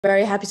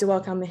Very happy to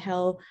welcome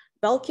Mikhail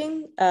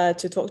Belkin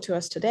to talk to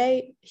us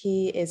today.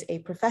 He is a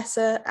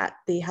professor at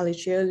the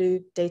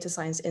Haliciolu Data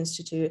Science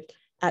Institute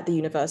at the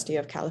University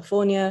of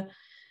California.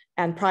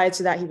 And prior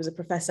to that, he was a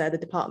professor at the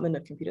Department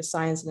of Computer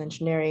Science and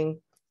Engineering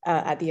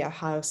at the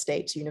Ohio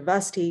State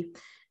University.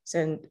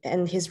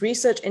 And his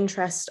research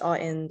interests are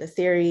in the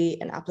theory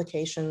and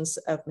applications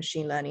of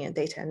machine learning and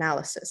data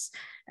analysis.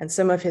 And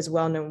some of his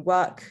well-known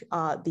work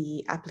are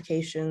the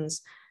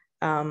applications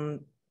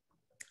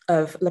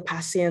of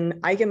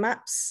Laplacian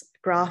eigenmaps,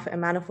 graph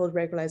and manifold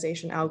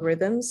regularization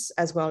algorithms,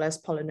 as well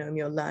as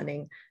polynomial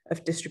learning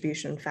of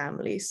distribution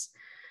families.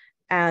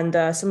 And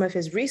some of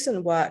his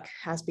recent work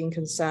has been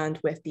concerned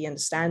with the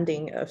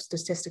understanding of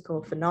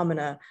statistical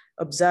phenomena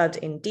observed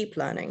in deep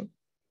learning.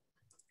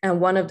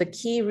 And one of the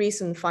key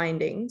recent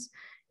findings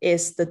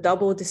is the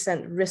double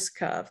descent risk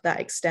curve that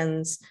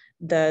extends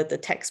the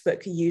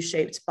textbook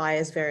U-shaped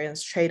bias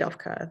variance trade-off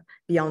curve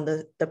beyond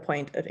the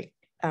point of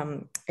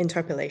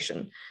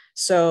interpolation.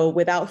 So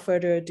without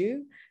further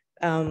ado,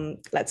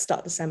 let's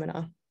start the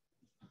seminar.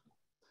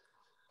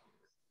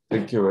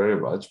 Thank you very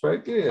much,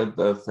 Maggie, and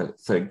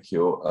thank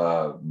you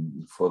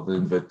for the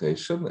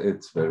invitation.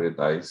 It's very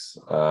nice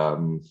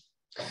to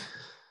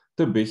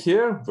be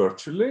here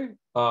virtually.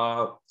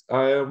 What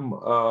I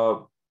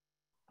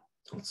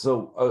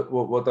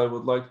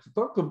would like to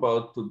talk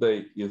about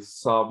today is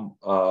some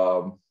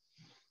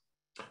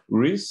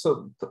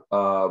recent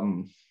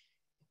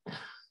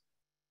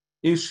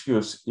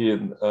issues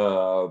in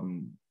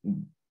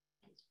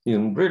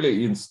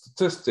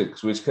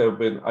statistics, which have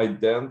been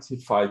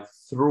identified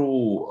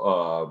through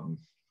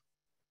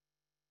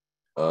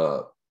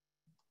the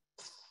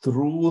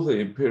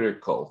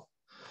empirical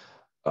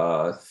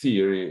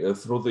theory,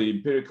 through the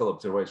empirical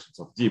observations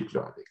of deep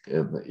learning.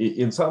 And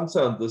in some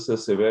sense, this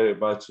is a very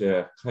much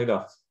a kind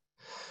of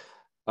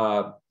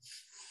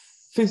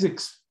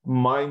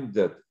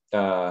physics-minded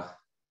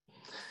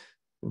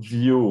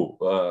view.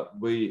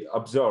 We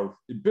observe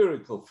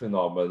empirical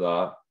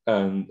phenomena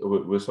and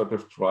we sort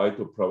of try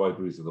to provide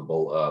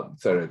reasonable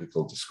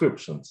theoretical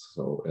descriptions.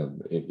 So,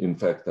 and in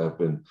fact, I've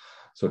been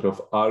sort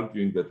of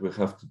arguing that we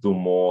have to do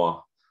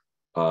more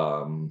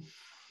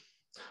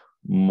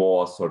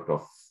sort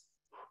of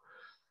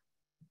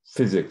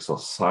physics or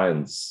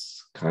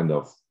science kind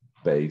of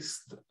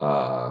based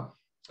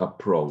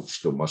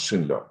approach to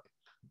machine learning.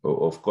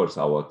 Of course,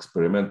 our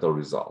experimental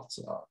results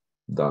are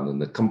done in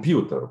the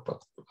computer,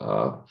 but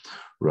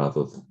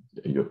rather than,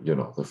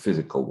 the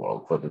physical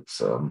world. But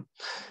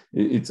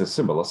it's a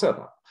similar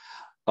setup.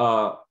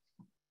 But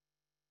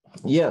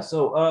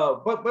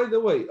by the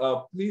way,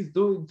 please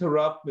do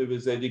interrupt me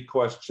with any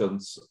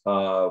questions.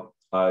 I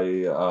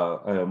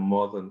am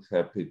more than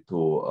happy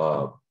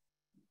to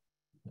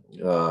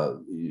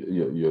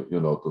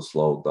to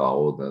slow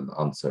down and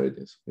answer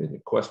any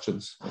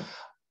questions.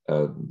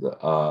 And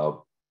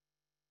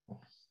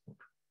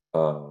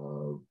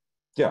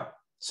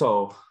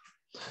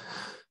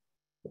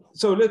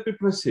So let me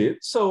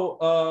proceed.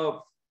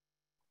 So,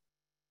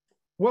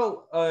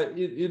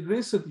 in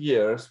recent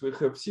years, we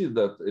have seen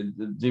that in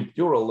the deep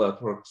neural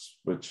networks,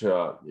 which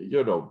are,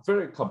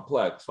 very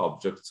complex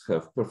objects,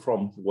 have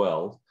performed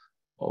well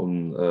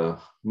on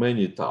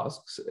many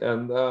tasks.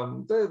 And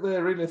they're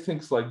really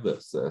things like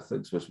this. They're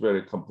things with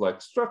very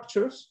complex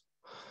structures,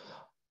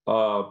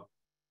 have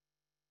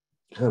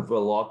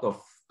a lot of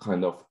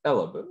kind of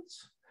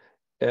elements.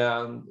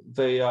 And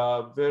they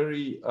are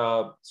very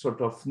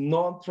sort of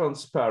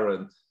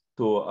non-transparent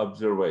to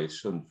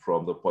observation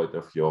from the point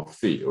of view of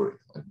theory.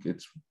 Like,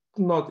 it's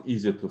not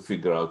easy to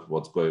figure out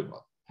what's going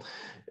on.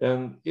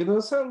 And in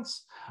a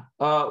sense,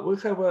 we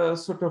have a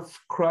sort of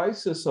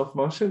crisis of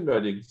machine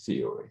learning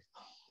theory.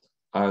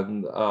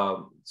 And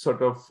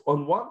sort of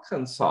on one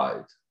hand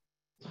side,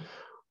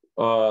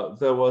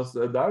 there was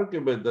an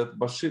argument that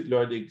machine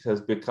learning has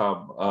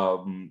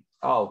become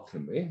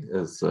alchemy,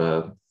 as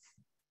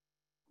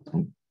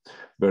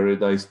very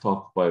nice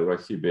talk by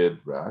Rahimi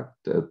and Rack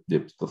at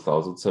DIPS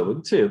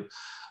 2017.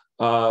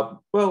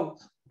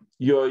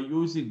 You're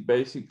using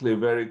basically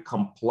very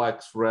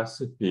complex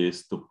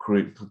recipes to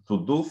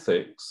do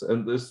things,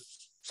 and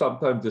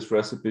sometimes these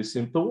recipes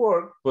seem to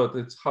work, but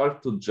it's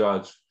hard to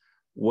judge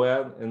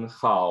when and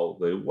how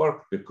they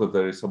work because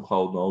there is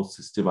somehow no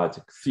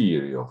systematic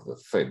theory of the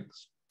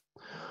things.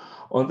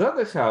 On the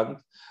other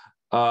hand,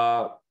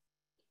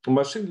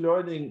 machine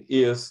learning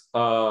is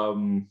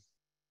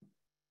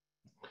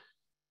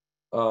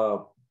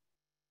like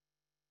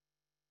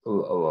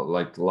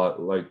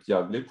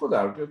Jan Likud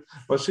argued,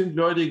 machine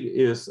learning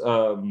is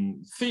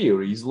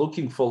theories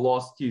looking for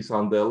lost keys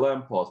on the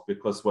lamppost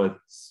because where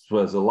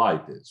the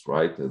light is,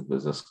 right?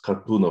 There's this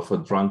cartoon of a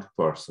drunk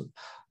person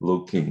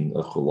looking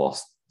who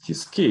lost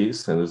his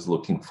keys and is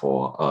looking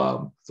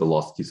for the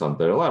lost keys on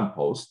their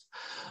lamppost.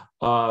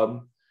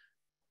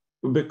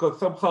 Because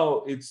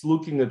somehow it's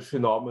looking at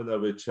phenomena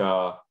which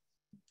are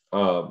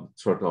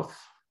sort of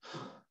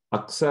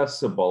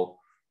accessible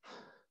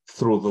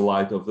through the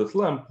light of this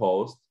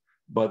lamppost,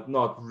 but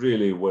not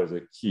really where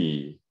the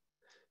key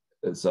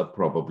is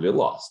probably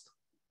lost.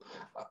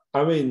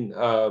 I mean,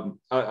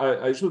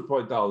 I should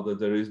point out that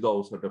there is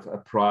no sort of a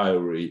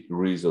priori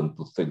reason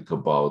to think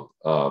about,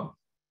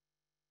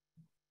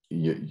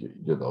 you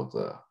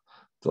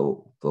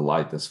know, the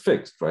light is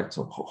fixed, right?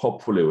 So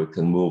hopefully we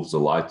can move the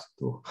light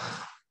to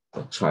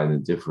shine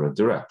in different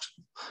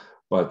directions.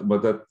 But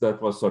that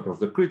was sort of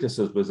the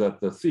criticism, is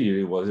that the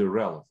theory was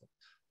irrelevant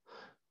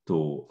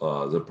to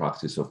the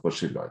practice of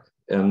machine learning.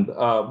 And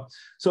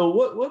so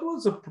what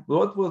was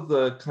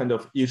the kind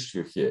of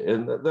issue here?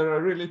 And there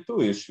are really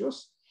two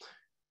issues.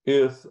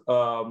 If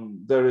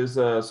there is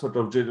a sort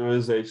of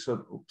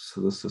generalization, oops,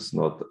 this is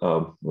not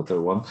what I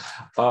want.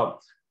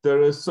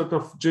 There is sort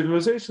of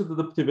generalization and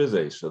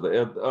optimization.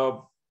 And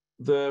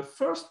the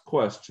first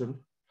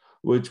question,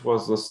 which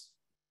was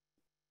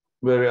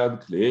very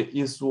unclear,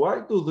 is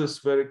why do these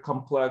very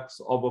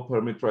complex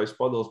overparameterized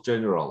models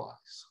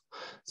generalize?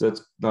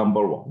 That's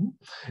number one.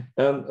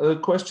 And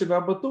question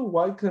number two,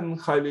 why can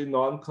highly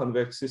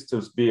non-convex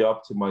systems be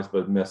optimized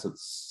by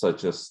methods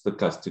such as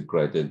stochastic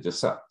gradient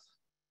descent?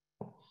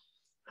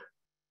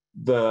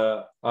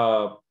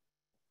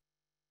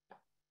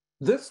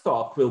 This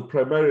talk will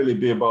primarily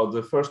be about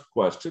the first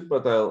question,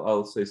 but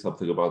I'll say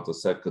something about the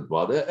second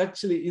one.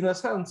 Actually, in a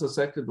sense, the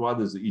second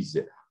one is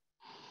easier.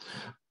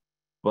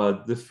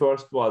 But the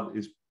first one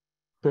is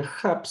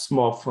perhaps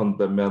more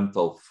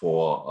fundamental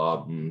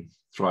for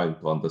trying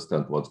to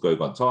understand what's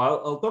going on. So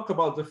I'll talk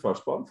about the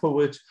first one, for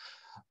which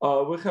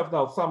we have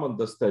now some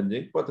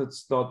understanding, but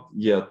it's not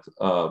yet,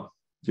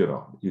 you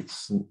know,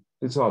 it's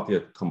not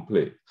yet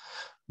complete.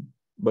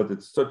 But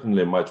it's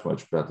certainly much,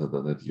 much better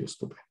than it used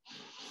to be.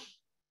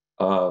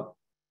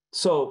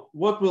 So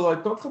what will I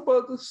talk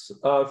about this?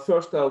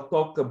 First, I'll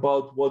talk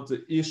about what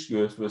the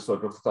issue is with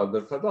sort of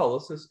standard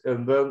analysis,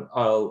 and then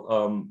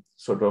I'll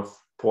sort of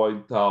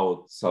point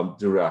out some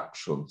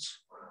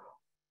directions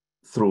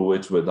through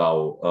which we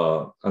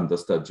now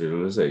understand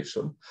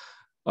generalization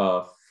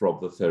from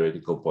the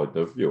theoretical point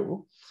of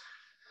view.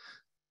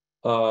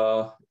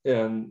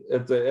 And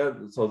at the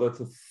end, so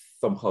that's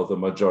somehow the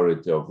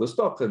majority of the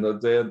talk, and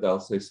at the end, I'll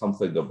say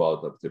something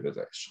about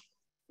optimization.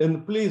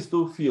 And please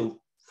do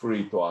feel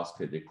free to ask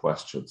any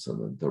questions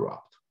and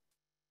interrupt.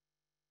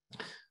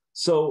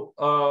 So,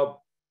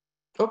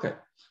 okay.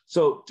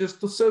 So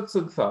just to set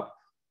things up,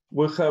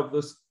 we have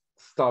this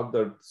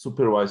standard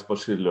supervised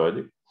machine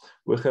learning.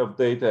 We have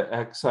data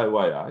xi,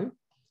 yi.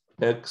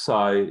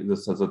 Xi,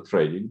 this is a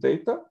training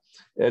data.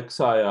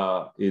 Xi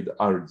are in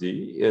RD,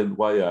 and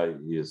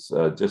yi is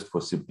just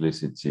for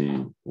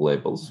simplicity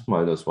labels,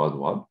 -1,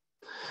 1.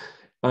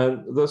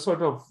 And the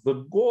sort of the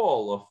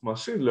goal of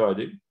machine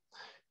learning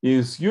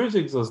is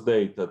using this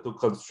data to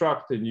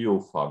construct a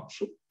new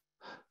function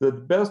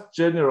that best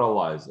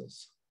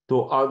generalizes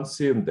to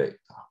unseen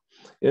data.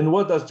 And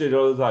what does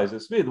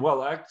generalizes mean?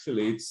 Well,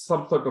 actually, it's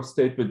some sort of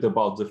statement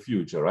about the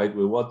future, right?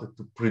 We wanted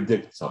to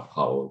predict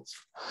somehow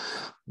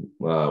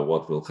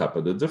what will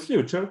happen in the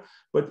future.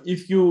 But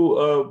if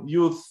you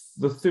use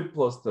the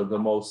simplest and the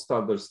most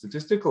standard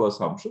statistical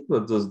assumption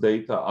that this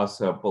data are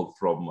sampled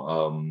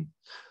from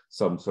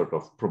some sort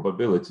of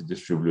probability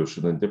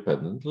distribution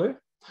independently,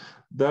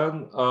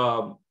 then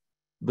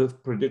the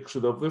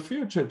prediction of the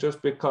future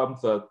just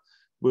becomes that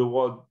we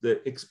want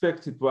the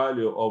expected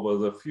value over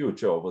the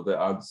future, over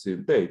the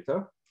unseen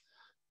data,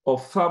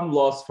 of some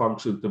loss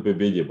function to be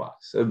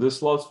minimized. And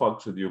this loss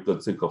function, you can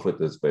think of it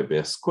as maybe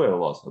a square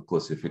loss or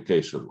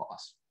classification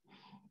loss.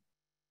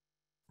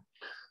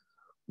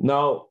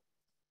 Now,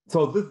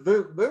 so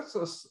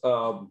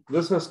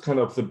this is kind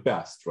of the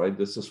best, right?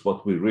 This is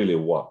what we really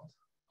want,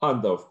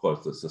 under, of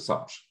course, this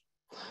assumption.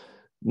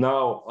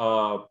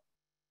 Now,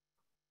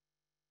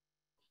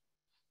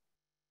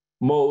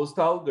 most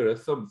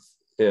algorithms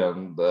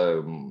and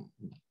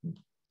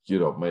you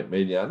know,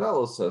 many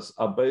analyses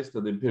are based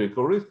on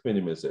empirical risk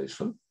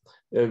minimization.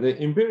 And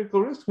the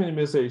empirical risk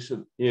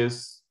minimization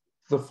is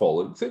the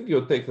following thing.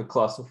 You take a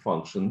class of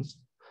functions,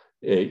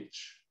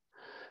 h,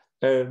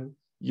 and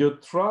you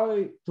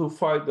try to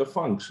find a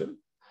function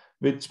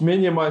which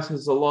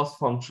minimizes the loss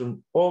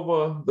function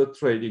over the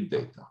training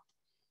data.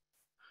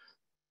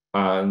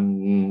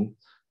 And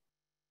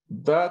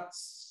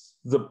that's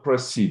the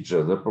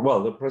procedure.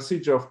 Well, the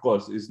procedure, of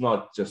course, is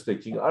not just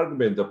taking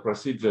argument. The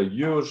procedure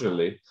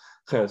usually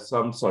has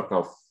some sort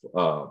of,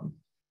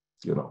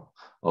 you know,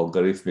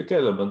 algorithmic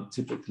element.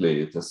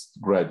 Typically, it is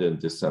gradient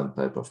descent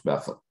type of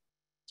method.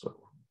 So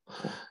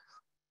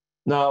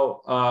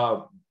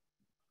now,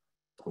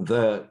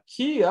 the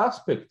key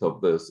aspect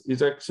of this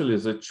is actually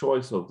the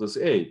choice of this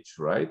h,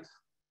 right?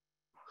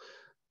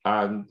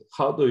 And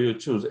how do you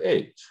choose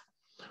h?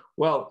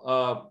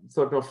 Well,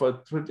 sort of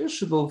a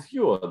traditional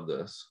view on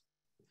this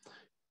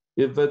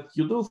is that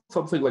you do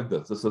something like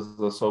this. This is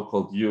the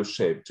so-called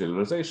U-shaped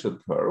generalization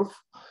curve.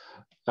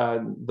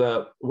 And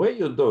the way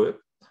you do it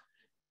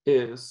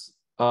is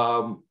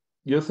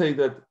you say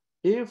that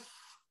if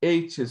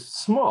h is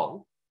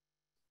small,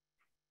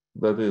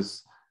 that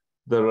is,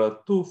 there are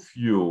too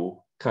few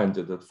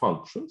candidate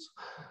functions,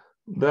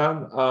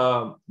 then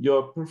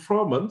your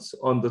performance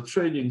on the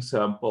training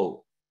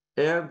sample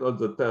and on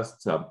the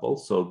test sample,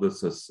 so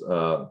this is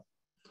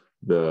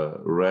the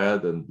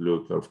red and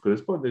blue curve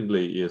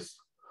correspondingly is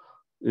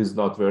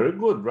not very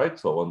good, right?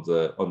 So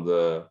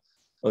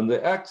on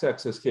the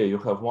x-axis here, you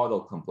have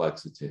model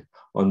complexity.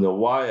 On the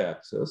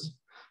y-axis,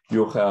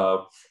 you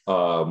have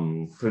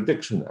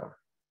prediction error.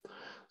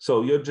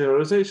 So your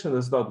generalization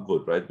is not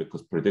good, right?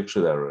 Because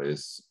prediction error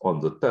is on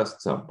the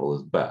test sample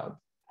is bad.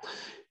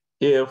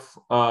 If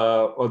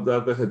on the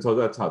other hand, so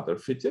that's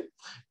underfitting.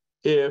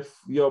 If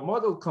your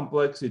model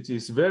complexity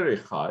is very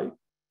high,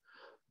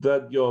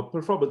 then your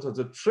performance of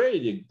the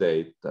training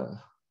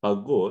data are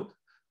good,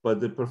 but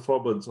the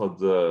performance of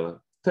the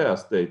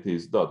test data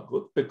is not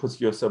good because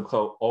you're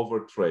somehow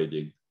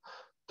overtraining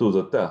to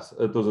the test,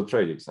 to the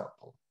training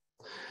sample.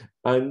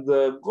 And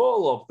the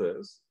goal of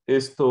this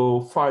is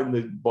to find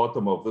the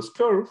bottom of this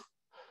curve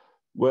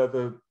where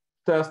the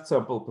test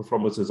sample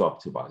performance is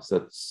optimized.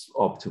 That's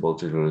optimal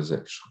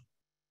generalization.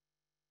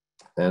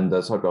 And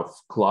the sort of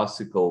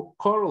classical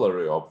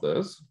corollary of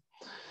this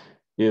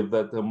is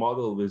that the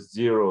model with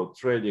zero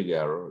training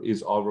error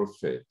is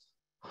overfit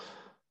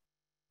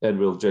and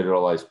will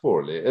generalize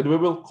poorly. And we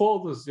will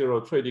call this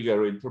zero training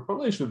error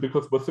interpolation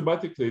because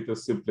mathematically it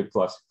is simply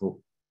classical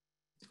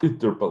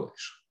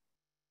interpolation.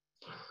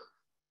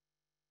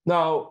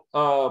 Now,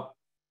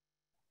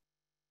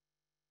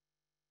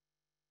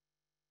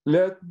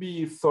 let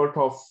me sort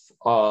of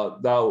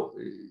now,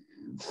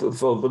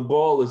 so the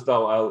goal is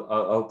now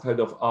I'll kind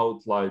of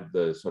outline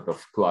the sort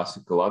of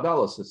classical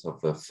analysis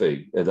of the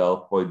thing, and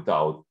I'll point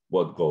out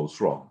what goes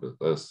wrong with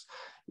this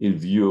in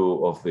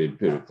view of the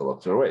empirical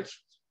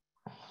observations.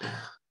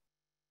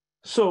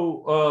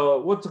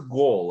 So what's the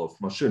goal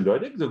of machine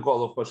learning? The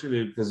goal of machine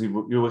learning, because you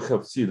will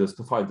have seen, is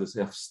to find this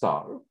F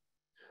star.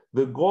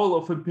 The goal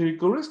of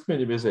empirical risk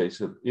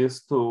minimization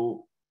is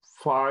to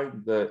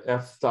find the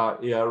F star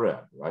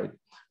ARM, right?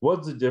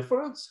 What's the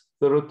difference?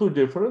 There are two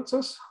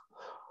differences.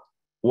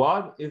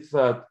 One is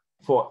that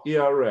for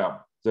ARM,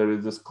 there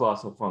is this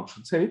class of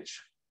functions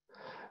H.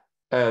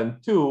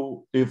 And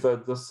two is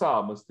that the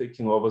sum is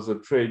taking over the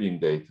training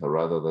data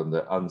rather than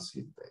the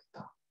unseen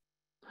data.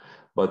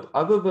 But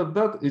other than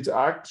that, it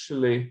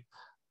actually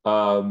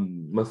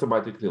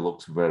mathematically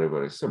looks very,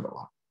 very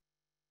similar.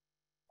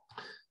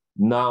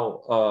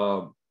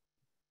 Now,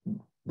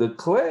 the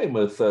claim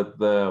is that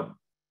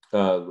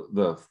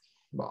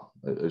well,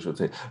 I should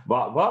say,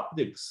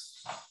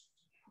 Wapnick's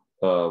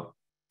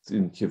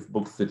in his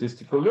book,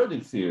 Statistical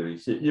Learning Theory,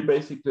 he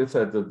basically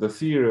said that the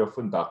theory of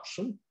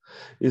induction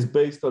is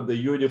based on the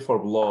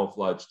uniform law of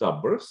large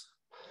numbers,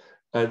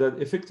 and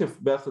that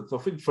effective methods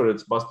of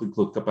inference must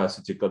include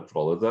capacity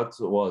control. And that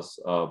was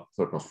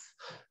sort of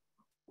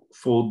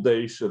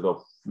foundation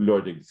of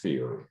learning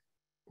theory,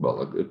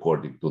 well,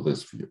 according to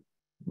this view,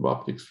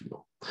 Wapnick's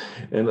view.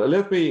 And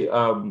let me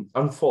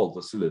unfold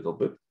this a little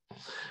bit.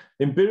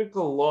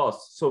 Empirical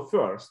laws, so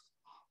first,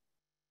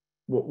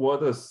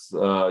 what is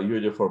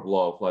uniform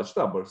law of large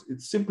numbers?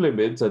 It simply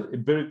means that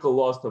empirical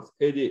loss of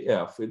any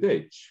f in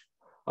H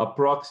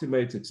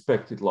approximates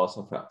expected loss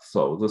of f.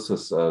 So this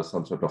is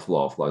some sort of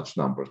law of large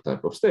number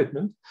type of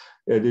statement,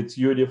 and it's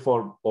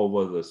uniform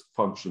over this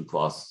function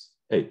class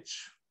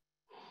H.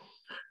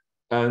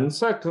 And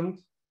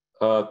second,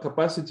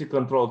 capacity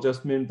control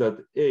just means that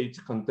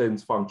H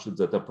contains functions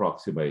that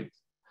approximate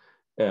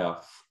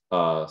f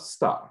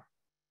star.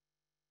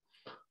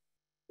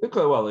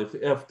 Okay, well, if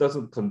f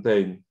doesn't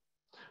contain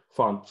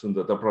function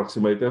that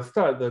approximate f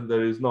star, then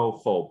there is no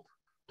hope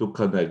to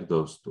connect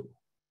those two.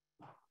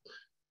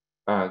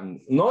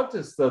 And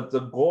notice that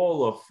the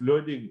goal of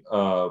learning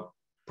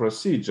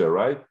procedure,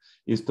 right,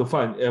 is to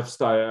find f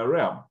star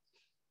RM,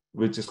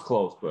 which is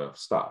close to f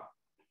star.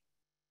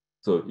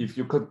 So if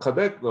you can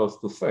connect those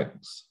two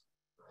things,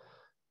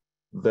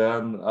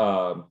 then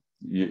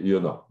you're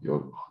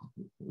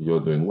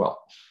doing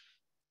well.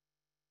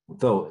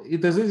 So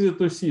it is easy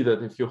to see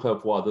that if you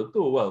have one or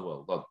two,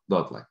 well,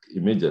 not like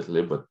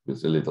immediately, but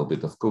with a little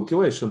bit of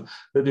calculation,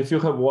 that if you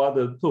have one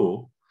and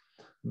two,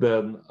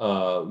 then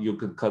you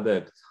can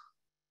connect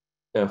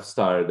f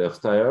star and f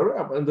star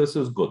RM, and this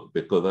is good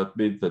because that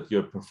means that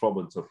your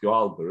performance of your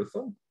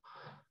algorithm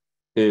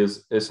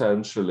is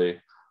essentially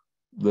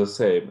the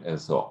same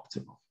as the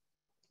optimal.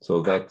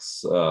 So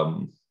that's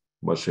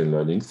machine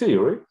learning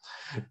theory.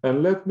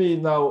 And let me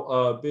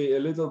now be a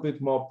little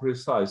bit more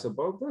precise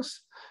about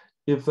this.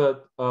 If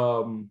that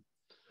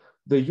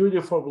the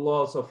uniform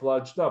laws of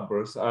large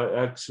numbers are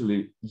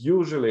actually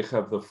usually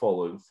have the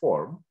following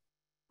form,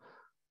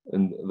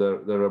 and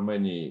there are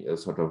many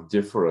sort of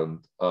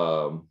different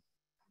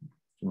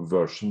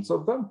versions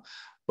of them,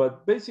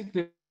 but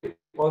basically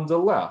on the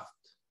left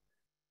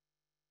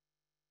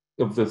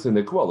of this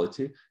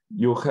inequality,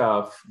 you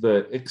have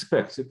the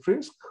expected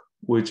risk,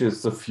 which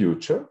is the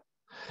future,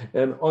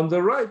 and on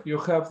the right you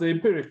have the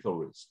empirical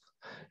risk,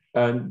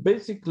 and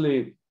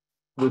basically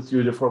with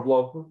uniform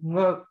law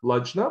of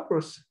large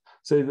numbers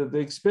say that the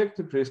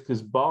expected risk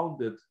is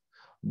bounded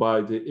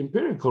by the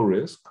empirical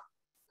risk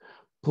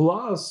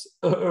plus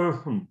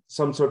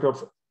some sort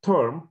of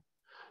term,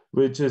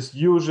 which is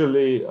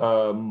usually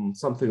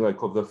something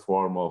like of the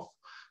form of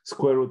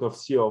square root of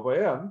C over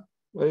n.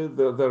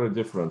 There are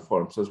different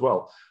forms as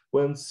well,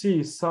 when C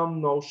is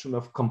some notion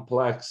of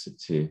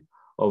complexity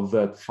of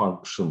that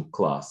function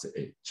class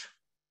H.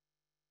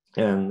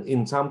 And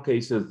in some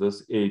cases,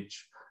 this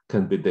H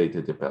can be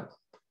data dependent.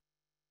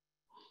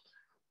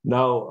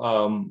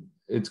 Now,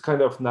 it's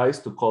kind of nice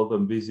to call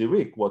them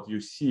WYSIWYG. What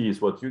you see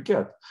is what you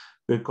get,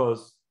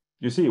 because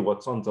you see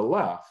what's on the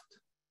left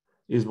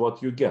is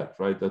what you get,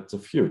 right? That's the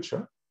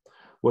future.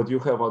 What you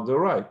have on the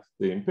right,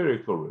 the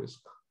empirical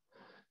risk,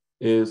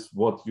 is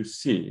what you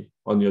see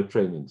on your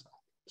training set.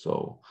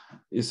 So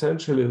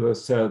essentially, they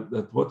said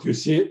that what you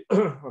see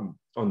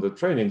on the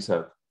training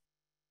set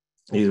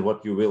is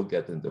what you will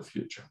get in the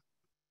future.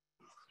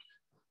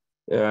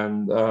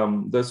 And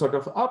the sort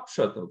of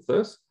upshot of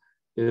this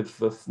is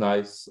this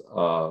nice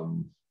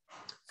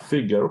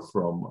figure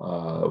from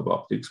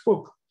Vapnik's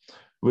book,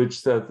 which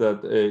said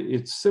that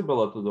it's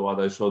similar to the one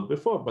I showed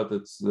before, but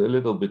it's a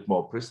little bit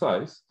more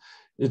precise.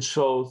 It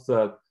shows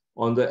that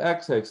on the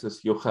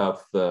x-axis, you have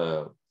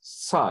the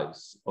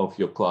size of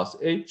your class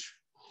H.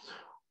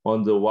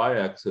 On the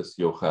y-axis,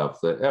 you have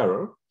the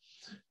error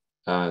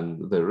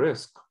and the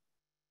risk.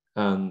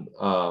 And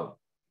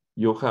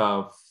you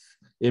have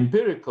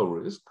empirical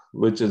risk,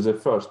 which is the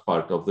first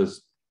part of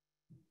this.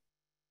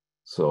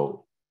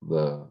 So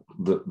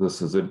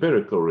this is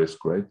empirical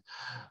risk, right?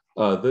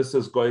 This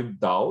is going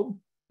down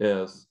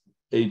as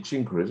H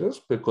increases,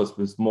 because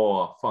with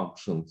more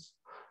functions,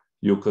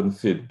 you can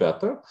fit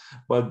better.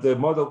 But the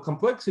model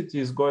complexity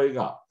is going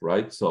up,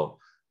 right? So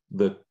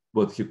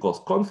what he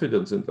calls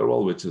confidence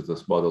interval, which is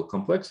this model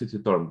complexity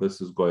term, this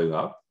is going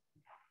up,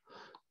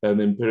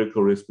 and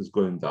empirical risk is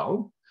going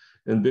down.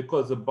 And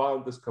because the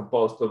bound is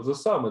composed of the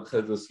sum, it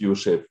has this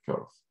U-shaped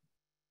curve.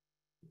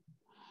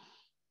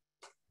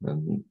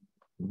 And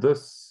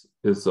this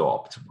is the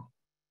optimal.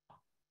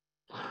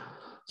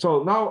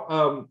 So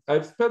now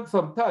I've spent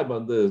some time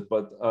on this,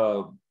 but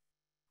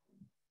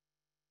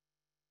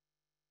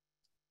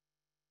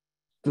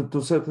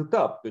to set it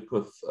up,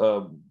 because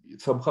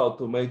somehow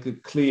to make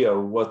it clear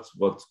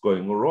what's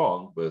going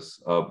wrong with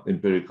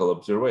empirical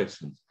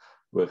observations,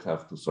 we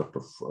have to sort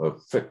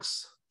of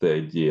fix the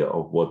idea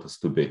of what is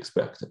to be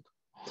expected.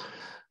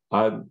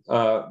 And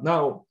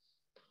now,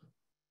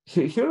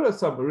 here are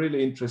some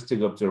really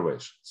interesting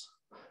observations.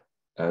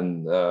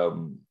 And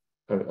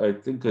I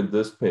think in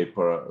this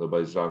paper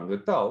by Zhang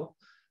et al,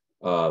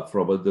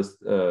 from this,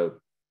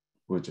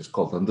 which is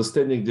called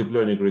Understanding Deep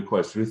Learning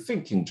Requires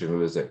Rethinking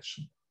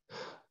Generalization.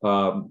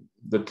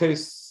 The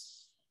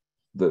case,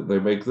 they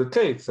make the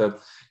case that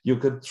you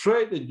can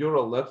train a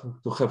neural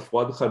network to have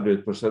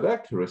 100%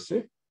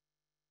 accuracy.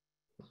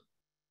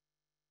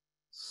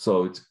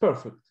 So it's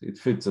perfect, it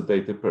fits the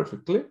data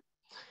perfectly.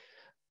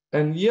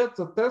 And yet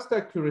the test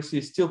accuracy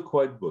is still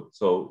quite good.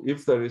 So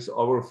if there is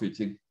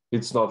overfitting,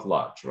 it's not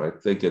large,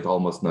 right? They get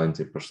almost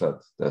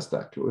 90% test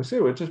accuracy,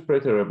 which is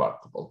pretty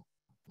remarkable.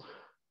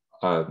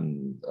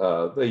 And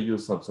they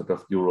use some sort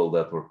of neural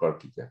network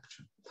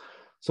architecture.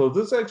 So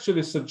this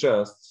actually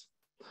suggests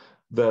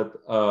that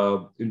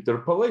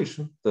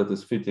interpolation that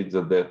is fitting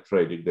the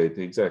training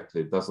data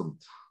exactly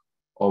doesn't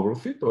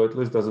overfit, or at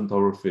least doesn't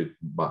overfit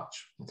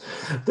much.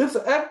 This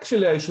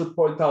actually, I should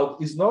point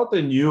out, is not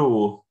a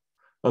new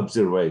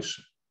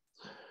observation.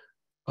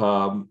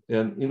 And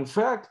in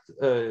fact,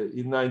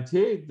 in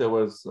 '98, there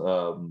was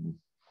a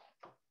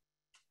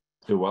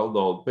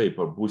well-known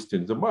paper,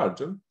 Boosting the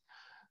Margin,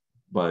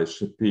 by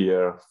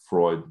Shapir,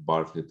 Freud,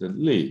 Bartlett, and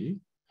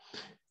Lee.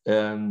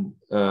 And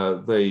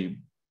they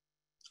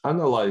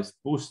analyzed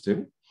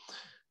boosting,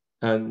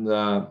 and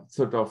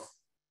sort of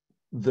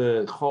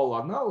the whole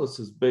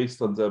analysis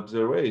based on the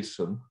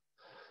observation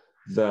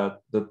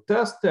that the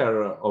test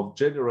error of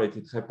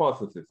generated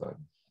hypothesis, I'm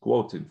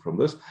quoting from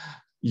this,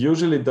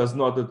 usually does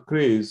not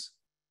increase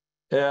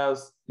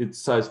as its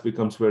size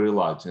becomes very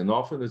large, and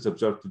often is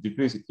observed to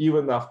decrease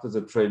even after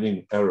the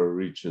training error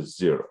reaches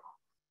zero.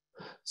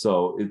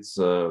 So it's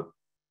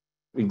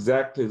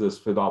exactly this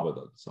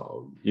phenomenon.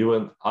 So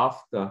even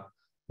after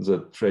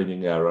the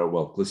training error,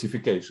 well,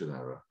 classification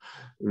error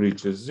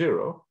reaches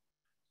zero,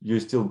 you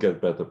still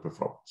get better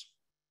performance.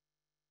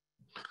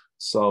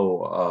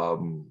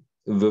 So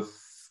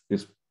this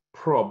is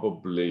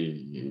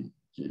probably,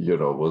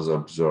 was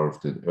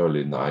observed in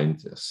early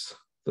 90s,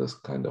 this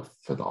kind of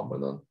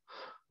phenomenon,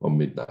 or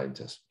mid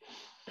 90s.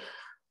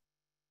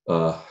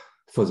 I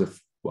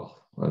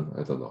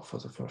don't know, for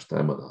the first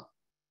time or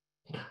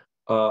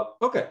not.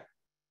 Okay,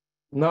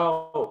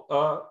 now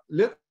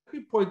let me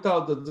point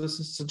out that this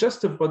is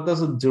suggestive, but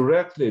doesn't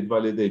directly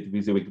invalidate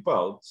WYSIWYG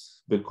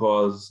bounds,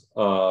 because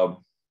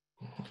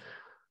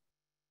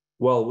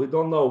well, we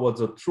don't know what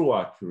the true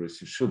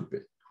accuracy should be.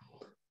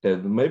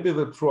 And maybe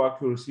the true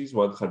accuracy is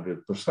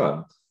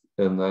 100%.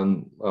 And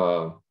then,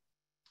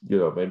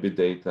 maybe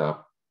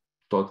data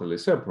totally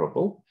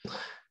separable.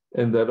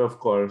 And then, of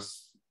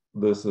course,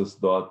 this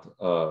is not,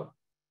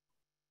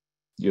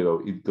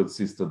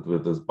 inconsistent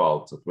with these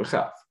bounds that we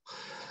have.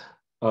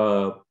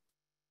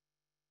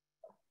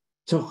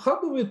 So how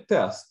do we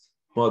test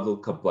model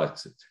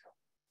complexity?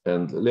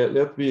 And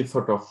let me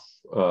sort of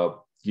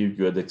give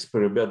you an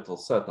experimental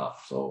setup.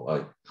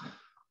 So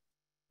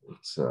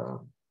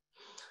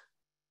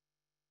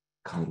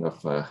kind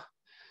of a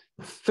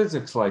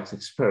physics-like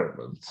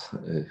experiment.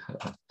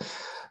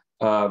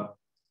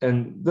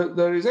 And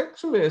there is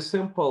actually a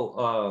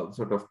simple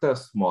sort of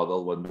test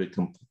model when we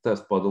can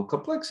test model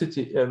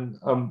complexity. And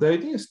the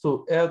idea is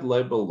to add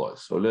label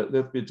noise. So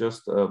let me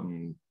just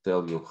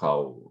tell you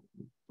how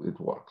it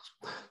works.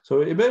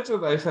 So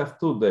imagine I have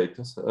two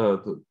data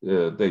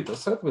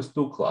set with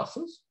two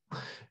classes.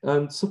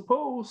 And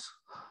suppose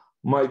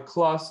my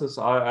classes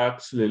are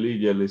actually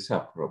linearly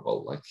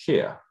separable, like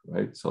here,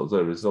 right? So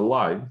there is a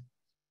line,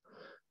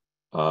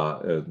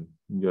 and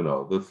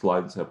this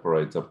line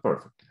separates them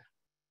perfectly.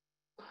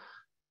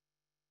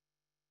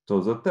 So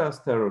the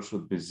test error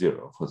should be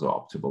 0 for the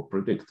optimal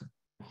predictor.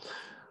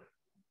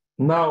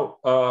 Now,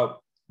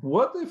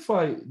 what if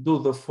I do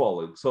the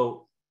following?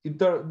 So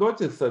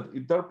notice that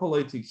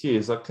interpolating here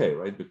is okay,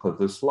 right? Because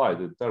this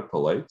line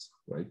interpolates,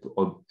 right?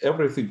 On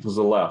everything to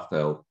the left,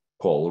 I'll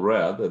call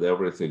red, and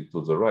everything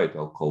to the right,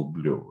 I'll call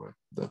blue, right?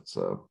 That's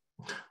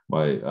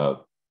my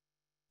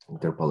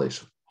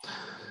interpolation.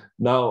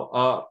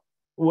 Now,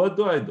 what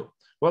do I do?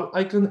 Well,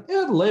 I can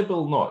add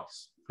label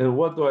noise. And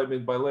what do I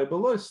mean by label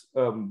noise?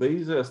 The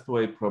easiest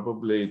way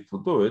probably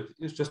to do it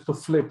is just to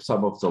flip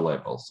some of the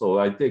labels. So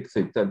I take,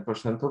 say,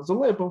 10% of the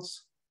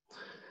labels,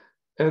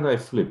 and I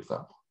flip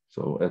them,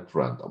 so at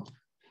random.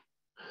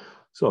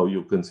 So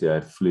you can see I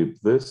flip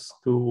this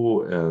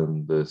two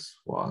and this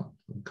one,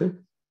 okay?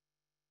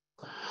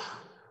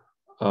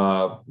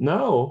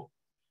 Now,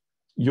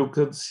 you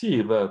can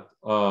see that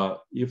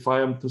if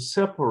I am to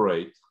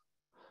separate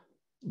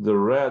the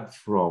red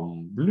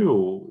from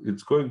blue,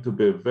 it's going to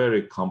be a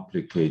very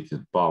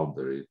complicated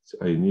boundary.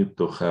 I need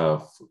to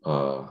have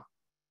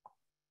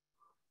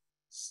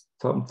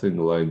something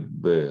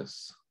like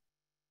this.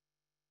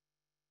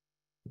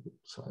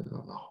 Oops, I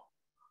don't know.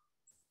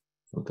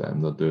 Okay,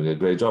 I'm not doing a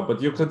great job,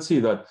 but you can see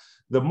that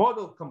the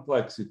model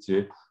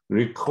complexity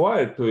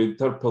required to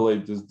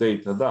interpolate this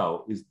data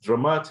now is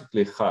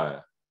dramatically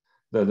higher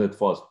than it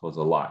was for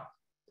the line,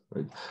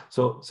 right?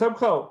 So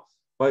somehow,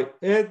 by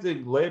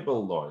adding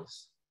label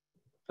noise,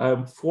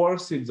 I'm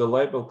forcing the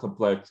label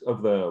complex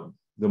of the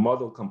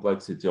model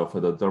complexity of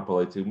an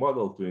interpolating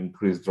model to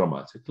increase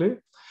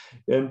dramatically,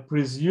 and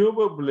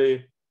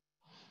presumably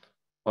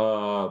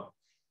that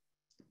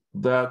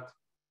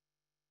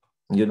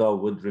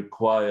would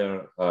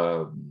require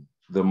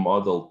the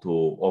model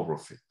to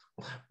overfit.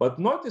 But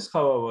notice,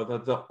 however,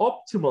 that the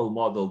optimal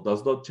model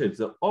does not change.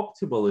 The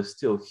optimal is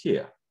still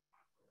here.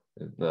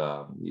 And,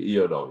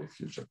 if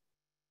you just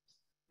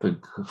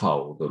think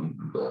how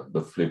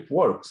the flip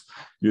works,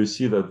 you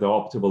see that the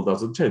optimal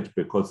doesn't change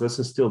because this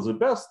is still the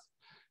best.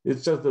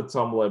 It's just that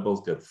some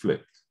labels get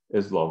flipped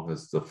as long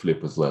as the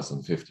flip is less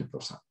than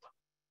 50%.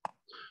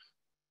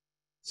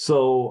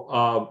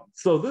 So,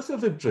 so this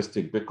is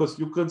interesting because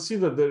you can see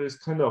that there is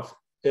kind of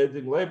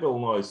adding label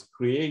noise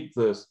create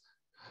this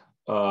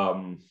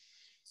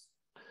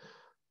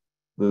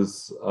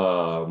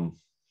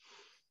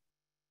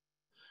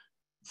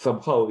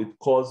somehow it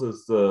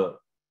causes the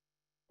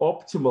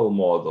optimal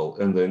model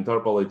and the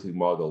interpolating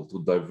model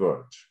to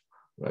diverge,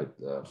 right?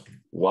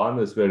 One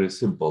is very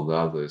simple, the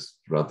other is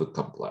rather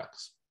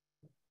complex.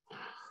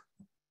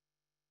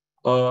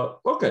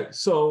 Okay,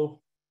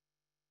 so,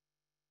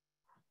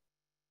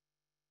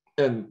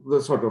 and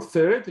the sort of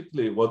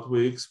theoretically, what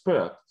we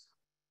expect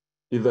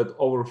is that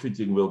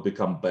overfitting will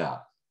become bad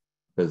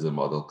as the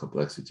model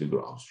complexity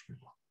grows.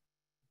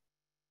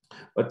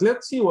 But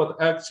let's see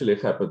what actually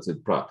happens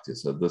in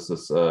practice. And this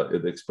is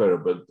an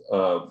experiment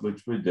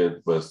which we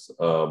did with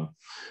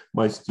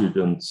my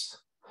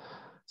students,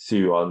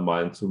 Siyu Ma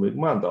and Sumik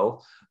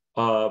Mandal.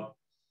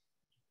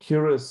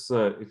 Here is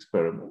an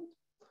experiment.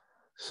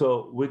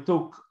 So we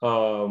took,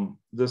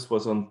 this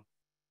was on,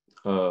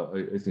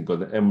 I think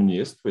on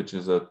MNIST, which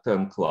is a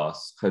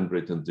 10-class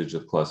handwritten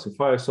digit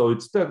classifier. So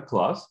it's 10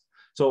 class.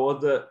 So on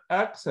the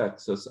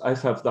x-axis, I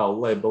have now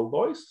label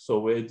noise. So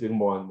we're adding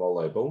more and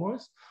more label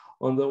noise.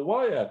 On the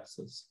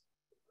y-axis,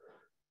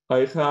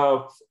 I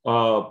have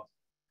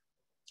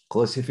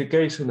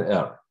classification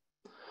error.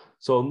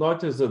 So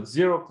notice that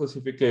 0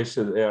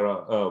 classification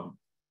error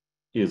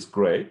is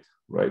great,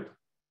 right?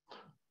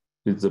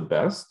 It's the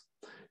best.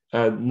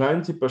 And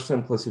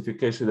 90%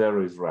 classification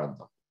error is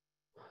random,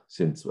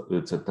 since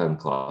it's a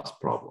 10-class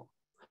problem.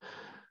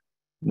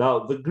 Now,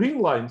 the green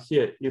line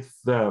here is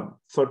the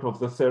sort of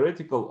the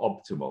theoretical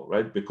optimal,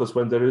 right? Because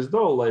when there is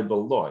no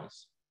label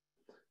noise,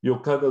 you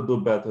cannot do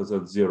better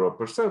than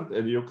 0%.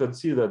 And you can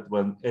see that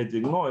when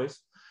adding noise,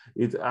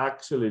 it's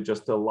actually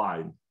just a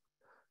line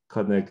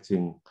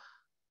connecting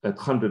at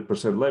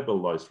 100%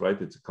 label noise, right?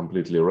 It's a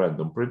completely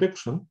random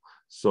prediction.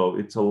 So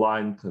it's a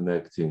line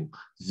connecting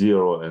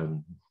 0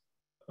 and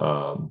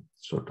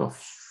sort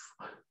of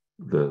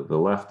the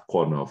left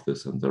corner of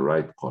this and the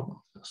right corner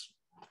of this.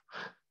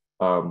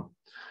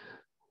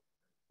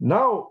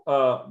 Now,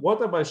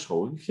 what am I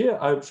showing here?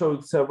 I'm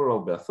showing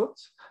several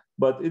methods.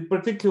 But in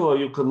particular,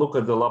 you can look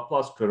at the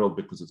Laplace kernel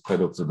because it's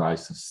kind of the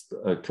nicest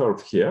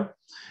curve here.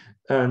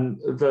 And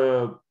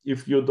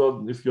if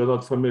you're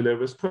not familiar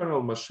with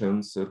kernel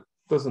machines,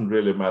 doesn't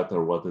really matter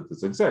what it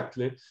is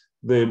exactly.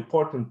 The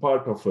important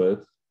part of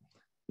it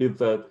is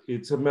that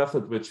it's a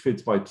method which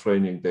fits my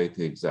training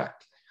data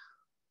exactly,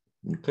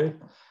 okay?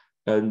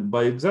 And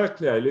by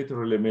exactly, I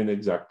literally mean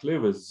exactly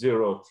with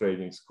 0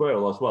 training square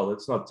loss. Well,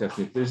 it's not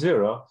technically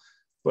 0,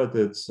 but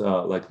it's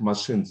like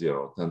machine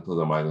 0, 10 to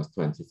the minus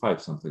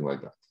 25, something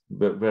like that.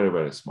 Very,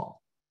 very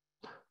small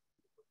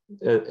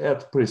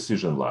at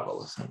precision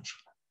level,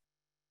 essentially.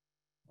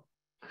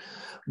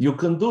 You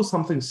can do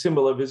something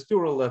similar with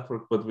neural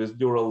network, but with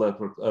neural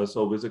network,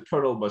 so with a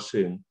kernel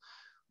machine,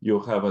 you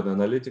have an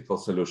analytical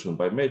solution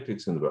by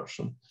matrix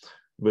inversion.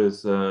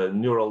 With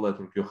neural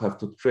network, you have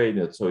to train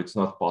it, so it's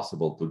not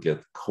possible to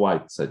get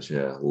quite such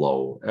a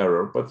low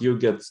error, but you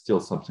get still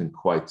something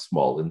quite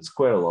small in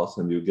square loss,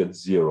 and you get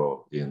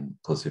 0 in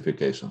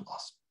classification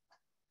loss.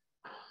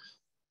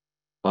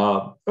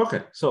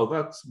 Okay, so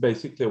that's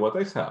basically what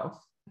I have.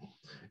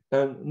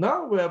 And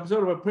now we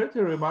observe a pretty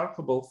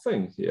remarkable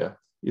thing here,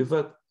 is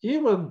that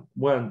even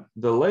when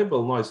the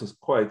label noise is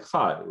quite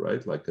high,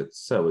 right, like at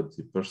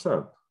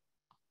 70%,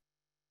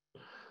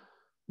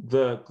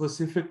 the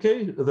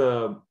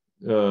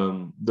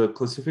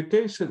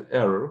classification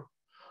error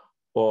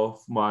of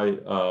my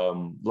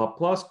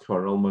Laplace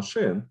kernel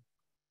machine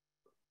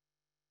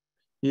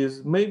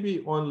is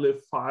maybe only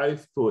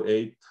 5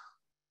 to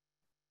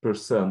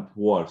 8%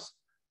 worse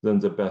than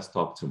the best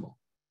optimal.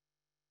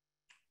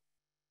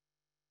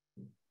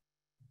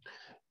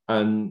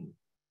 And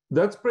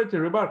that's pretty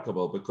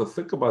remarkable, because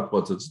think about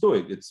what it's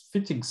doing. It's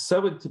fitting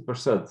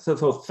 70%. So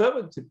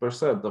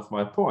 70% of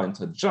my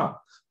points are junk,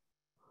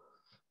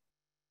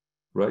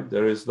 right?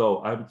 There is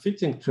no, I'm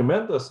fitting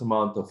tremendous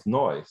amount of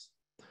noise,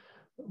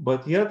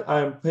 but yet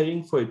I'm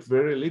paying for it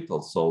very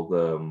little. So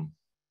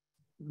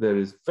there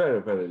is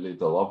very, very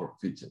little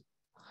overfitting.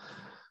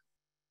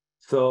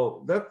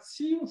 So that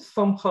seems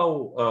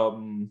somehow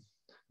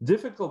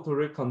difficult to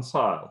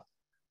reconcile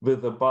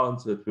with the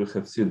bounds that we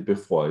have seen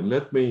before. And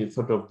let me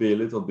sort of be a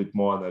little bit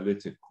more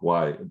analytic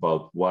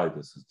about why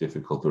this is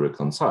difficult to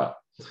reconcile.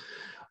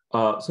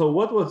 So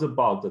what was the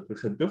bound that we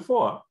had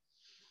before?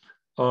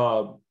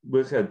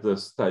 We had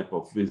this type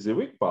of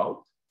WYSIWYG bound.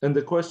 And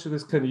the question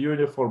is, can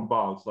uniform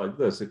bounds like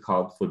this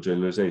account for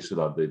generalization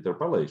under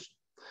interpolation?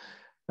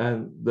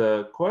 And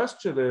the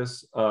question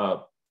is,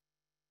 well,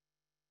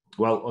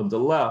 on the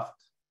left,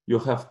 you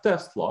have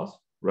test loss,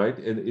 right?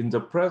 And in the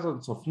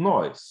presence of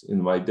noise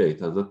in my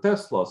data, the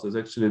test loss is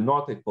actually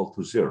not equal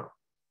to 0.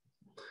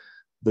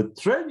 The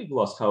training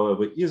loss,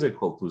 however, is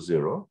equal to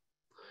 0.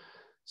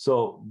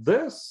 So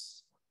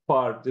this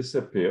part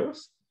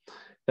disappears.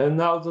 And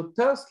now the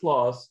test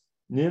loss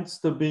needs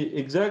to be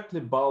exactly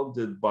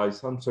bounded by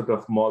some sort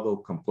of model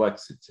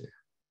complexity.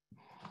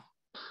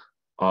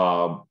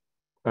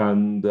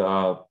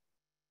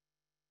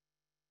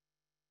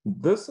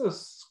 This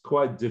is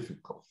quite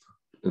difficult.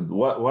 And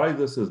why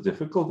this is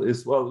difficult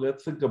is, well,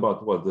 let's think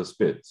about what this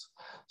means.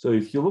 So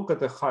if you look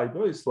at a high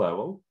noise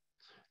level,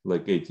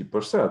 like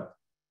 80%,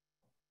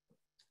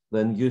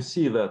 then you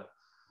see that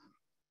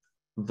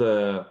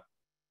the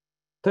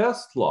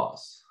test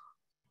loss,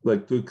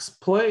 like to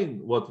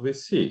explain what we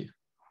see,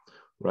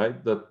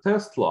 right? The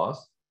test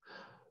loss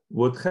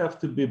would have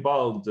to be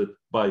bounded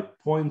by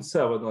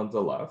 0.7 on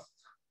the left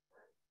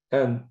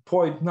and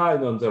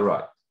 0.9 on the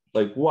right.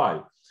 Like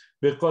why?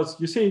 Because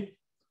you see,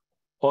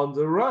 on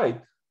the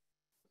right,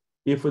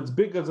 if it's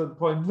bigger than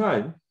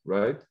 0.9,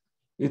 right,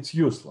 it's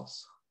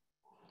useless.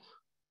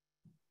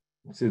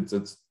 Since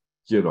it's,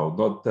 you know,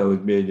 not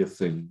telling me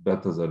anything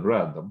better than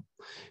random.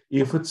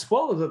 If it's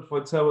smaller than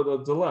 0.7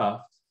 on the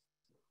left,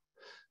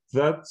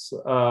 that's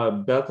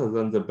better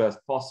than the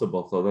best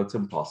possible. So that's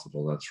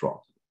impossible, that's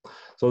wrong.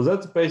 So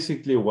that's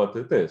basically what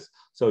it is.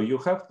 So you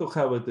have to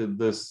have it in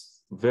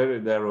this very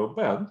narrow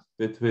band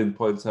between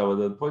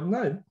 0.7 and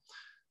 0.9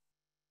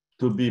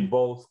 to be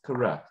both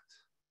correct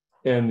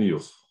and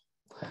useful.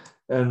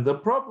 And the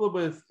problem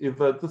is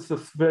that this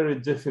is very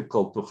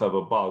difficult to have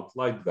a bound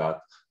like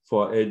that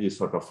for any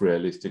sort of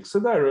realistic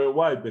scenario.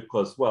 Why?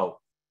 Because,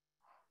 well,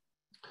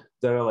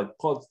 there are like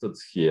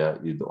constants here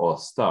in O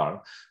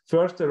star.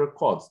 First, there are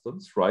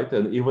constants, right?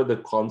 And even the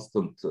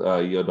constant,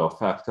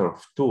 factor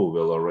of 2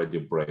 will already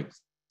break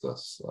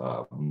this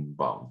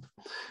bound.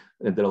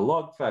 And there are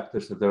log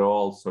factors, and there are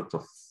all sorts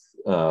of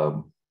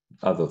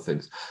other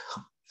things.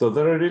 So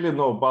there are really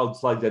no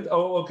bounds like that.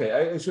 Oh,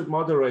 okay, I should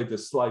moderate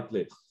this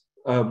slightly.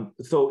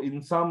 So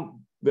in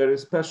some very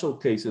special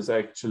cases,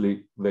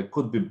 actually, there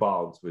could be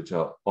bounds which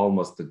are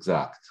almost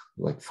exact,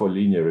 like for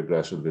linear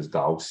regression with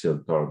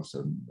Gaussian terms.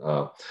 And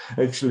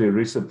actually,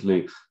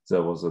 recently,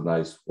 there was a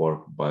nice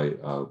work by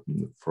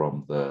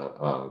from the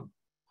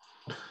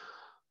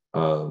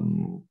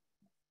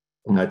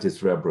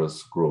Natis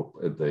Rebras group.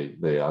 And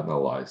they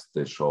analyzed,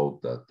 they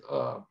showed that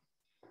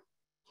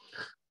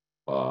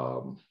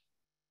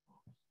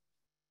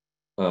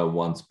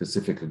one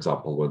specific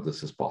example where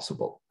this is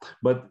possible.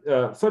 But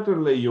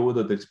certainly you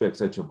wouldn't expect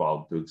such a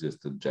bound to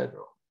exist in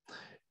general.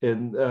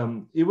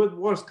 And even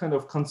worse, kind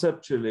of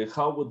conceptually,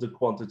 how would the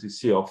quantity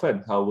C of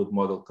n, how would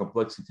model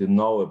complexity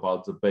know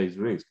about the base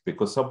risk?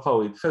 Because somehow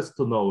it has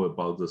to know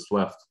about this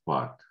left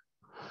part.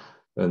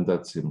 And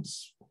that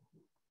seems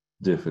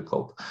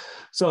difficult.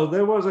 So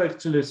there was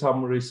actually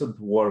some recent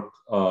work,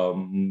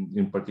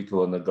 in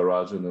particular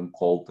Nagarajan and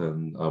Colt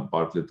and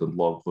Bartlett and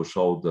Long, who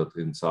showed that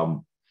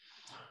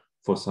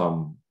for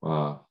some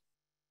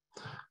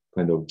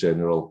kind of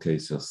general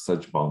cases,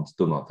 such bounds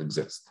do not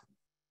exist.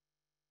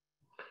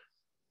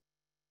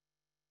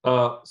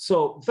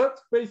 So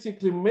that's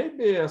basically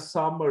maybe a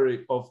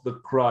summary of the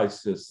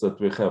crisis that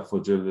we have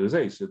for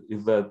generalization,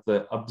 is that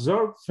the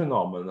observed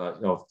phenomena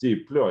of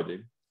deep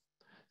learning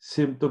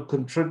seem to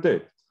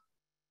contradict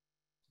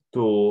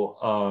to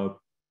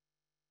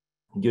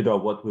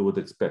what we would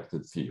expect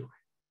in theory.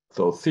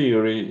 So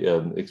theory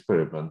and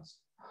experiments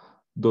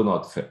do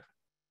not fit.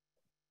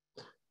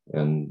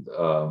 And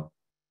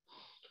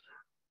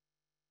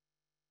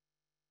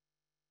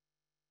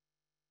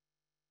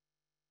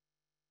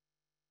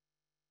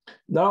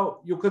now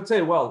you could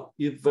say, well,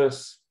 if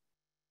there's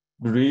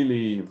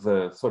really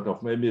the sort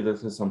of, maybe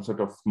this is some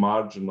sort of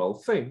marginal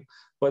thing,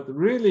 but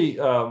really,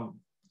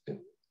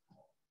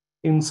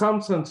 in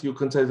some sense, you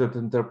can say that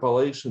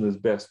interpolation is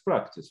best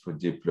practice for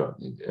deep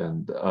learning.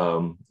 And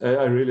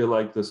I really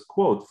like this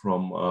quote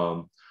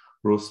from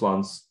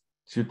Ruslan's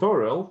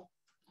tutorial.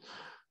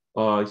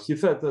 He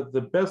said that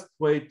the best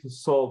way to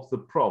solve the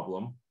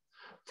problem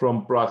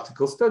from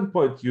practical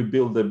standpoint, you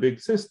build a big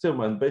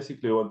system and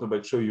basically you want to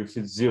make sure you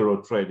hit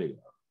zero training.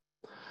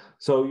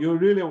 So you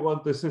really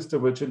want the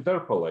system which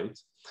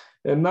interpolates.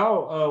 And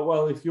now,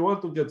 well, if you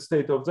want to get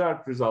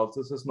state-of-the-art results,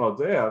 this is not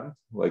the end,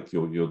 like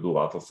you do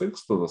other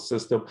things to the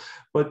system.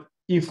 But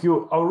if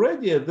you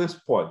already at this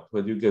point,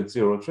 when you get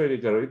zero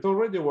training error, it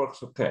already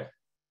works okay.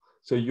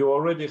 So you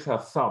already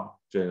have some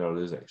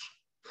generalization.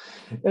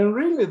 And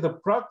really the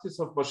practice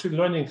of machine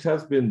learning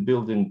has been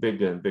building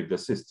bigger and bigger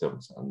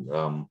systems.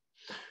 And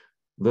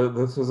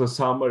this is a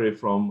summary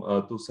from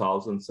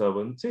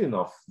 2017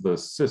 of the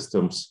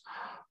systems,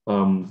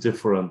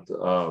 different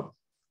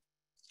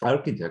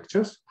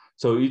architectures.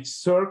 So each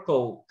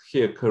circle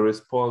here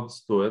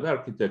corresponds to an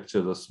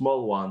architecture. The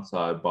small ones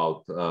are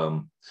about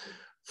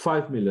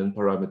 5 million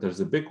parameters.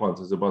 The big ones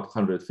is about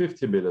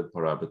 150 million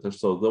parameters.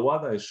 So the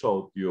one I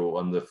showed you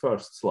on the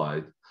first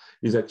slide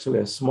is actually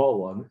a small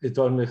one. It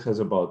only has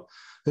about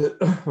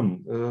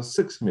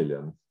 6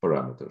 million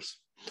parameters.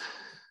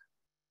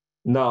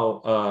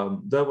 Now,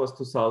 that was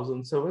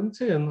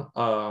 2017.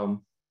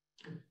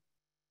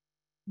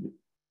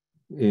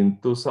 In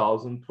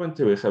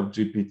 2020, we have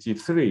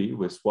GPT-3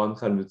 with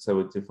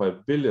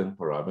 175 billion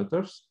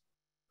parameters.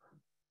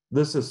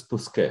 This is to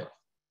scale.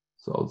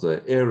 So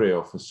the area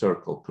of a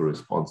circle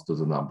corresponds to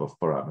the number of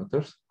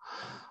parameters.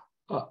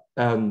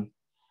 And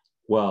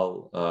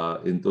well,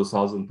 in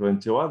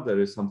 2021, there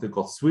is something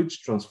called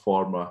switch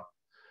transformer,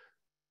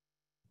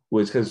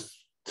 which has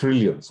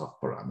trillions of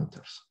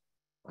parameters.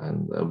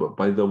 And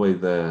by the way,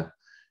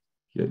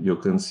 you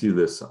can see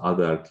this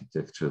other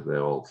architecture,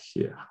 they're all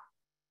here.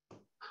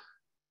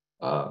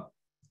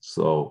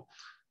 So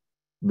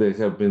there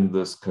have been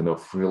this kind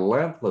of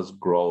relentless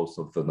growth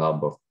of the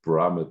number of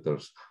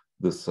parameters,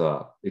 this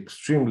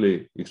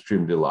extremely,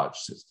 extremely large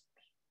system.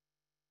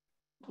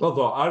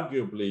 Although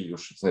arguably you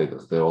should say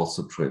that they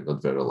also train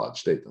on very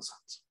large data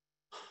sets.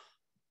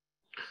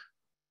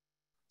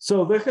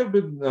 So there have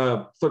been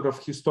sort of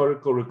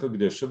historical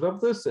recognition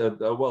of this. And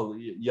well,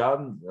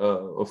 Jan,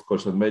 of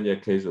course, on many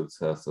occasions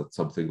says that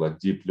something like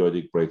deep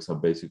learning breaks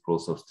some basic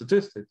rules of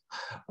statistics.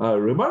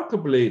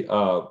 Remarkably,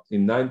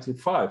 in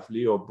 '95,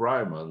 Leo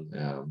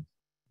Breiman,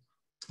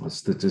 a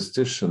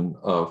statistician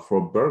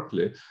from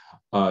Berkeley,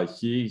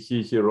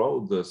 he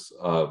wrote this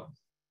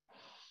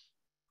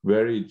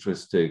very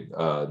interesting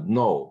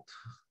note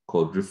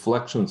called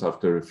Reflections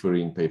After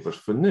Referring Papers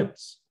for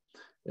NIPS.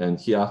 And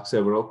he asked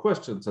several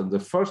questions. And the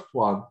first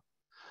one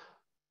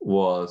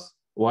was,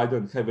 why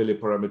don't heavily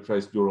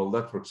parameterized neural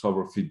networks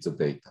overfeed the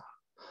data?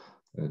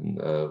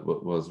 And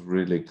what was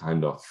really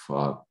kind of,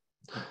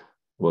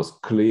 was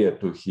clear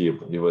to him,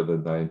 even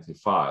in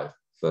 '95,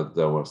 that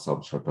there was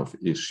some sort of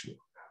issue.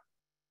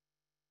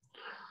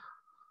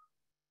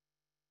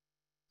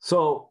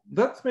 So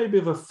that's maybe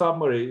the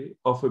summary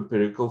of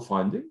empirical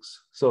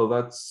findings. So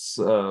that's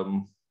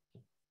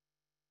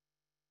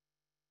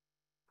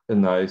a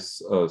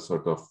nice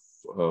sort of,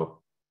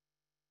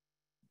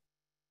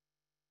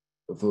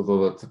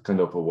 that's kind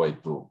of a way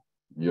to,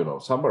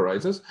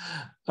 summarize this.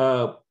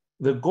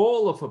 The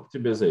goal of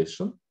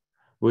optimization,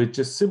 which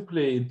is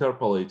simply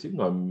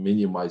interpolating or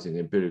minimizing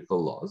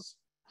empirical laws,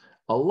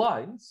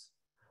 aligns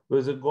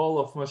with the goal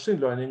of machine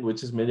learning,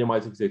 which is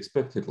minimizing the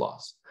expected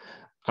loss.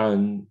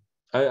 And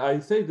I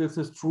say this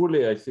is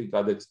truly, I think,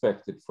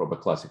 unexpected from a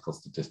classical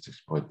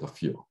statistics point of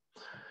view,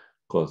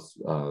 because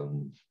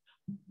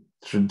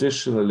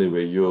traditionally,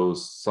 we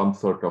use some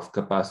sort of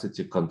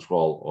capacity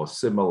control or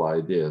similar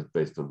ideas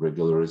based on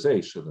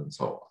regularization and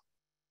so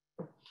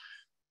on.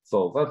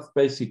 So that's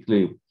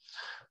basically,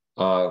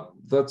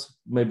 that's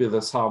maybe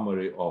the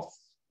summary of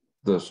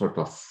the sort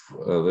of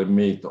the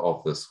meat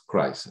of this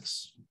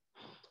crisis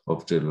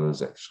of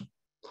generalization.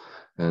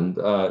 And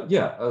are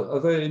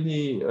there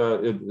any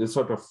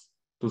sort of,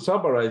 to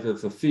summarize,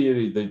 it's a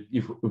theory that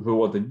if we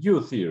want a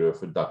new theory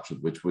of induction,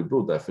 which we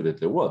do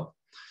definitely want,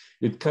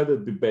 it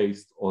cannot be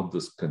based on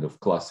this kind of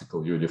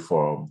classical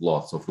uniform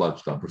lots of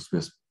large numbers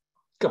with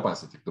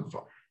capacity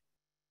control.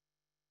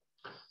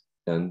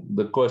 And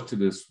the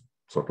question is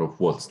sort of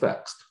what's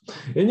next?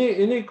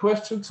 Any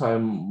questions?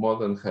 I'm more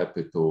than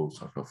happy to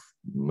sort of,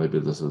 maybe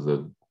this is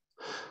a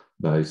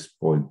nice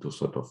point to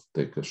sort of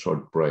take a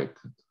short break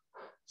and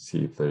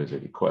see if there is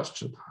any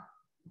question.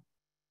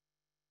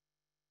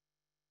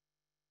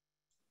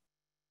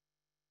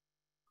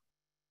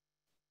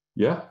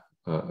 Yeah,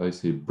 I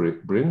see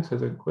Bryn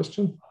has a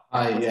question.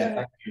 Hi, yeah,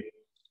 thank you.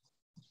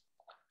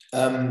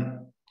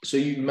 So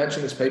you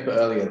mentioned this paper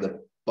earlier,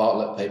 the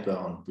Bartlett paper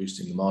on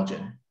boosting the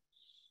margin,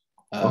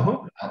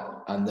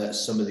 and that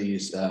some of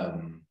these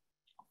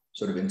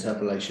sort of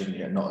interpolation,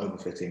 not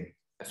overfitting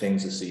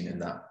things are seen in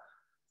that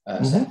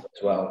sector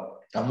as well.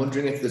 I'm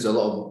wondering if there's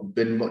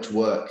been much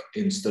work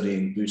in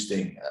studying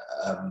boosting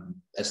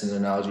as an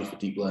analogy for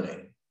deep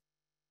learning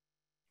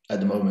at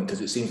the moment,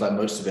 because it seems like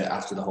most of it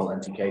after the whole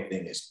NTK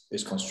thing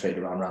is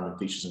concentrated around random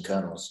features and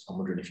kernels. I'm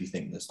wondering if you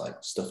think there's like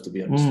stuff to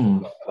be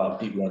understood about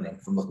deep learning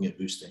from looking at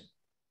boosting.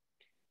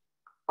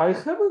 I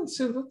haven't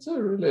seen,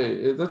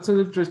 that's an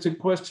interesting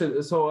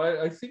question. So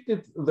I think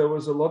there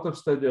was a lot of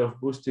study of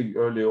boosting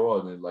early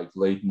on in like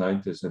late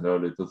 90s and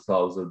early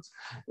 2000s.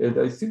 And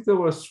I think there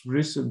was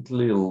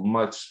recently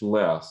much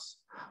less.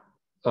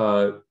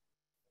 Yeah,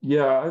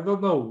 I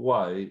don't know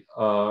why.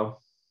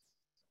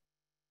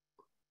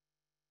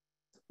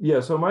 Yeah,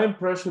 so my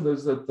impression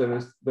is that there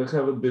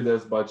haven't been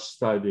as much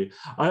study.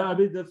 I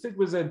mean, the thing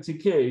with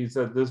NTK is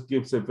that this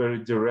gives a very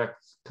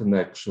direct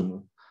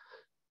connection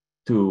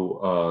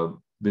to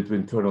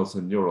between kernels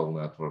and neural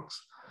networks,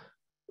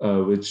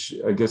 which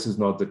I guess is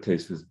not the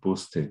case with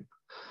boosting.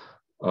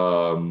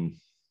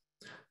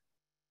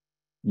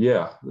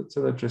 Yeah, that's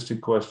an interesting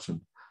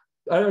question.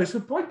 I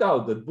should point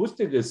out that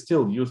boosting is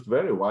still used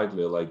very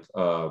widely, like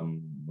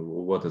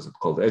what is it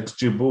called?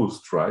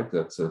 XGBoost, right?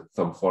 That's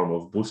some form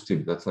of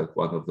boosting. That's like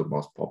one of the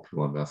most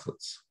popular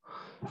methods.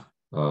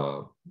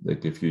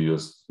 Like if you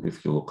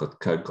look at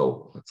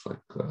Kaggle, it's like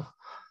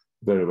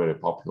very, very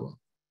popular.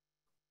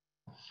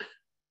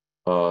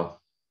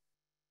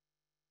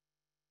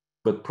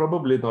 But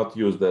probably not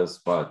used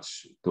as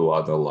much to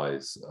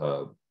analyze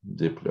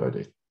deep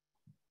learning.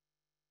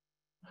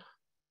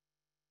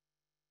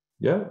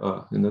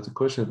 Yeah, another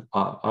question.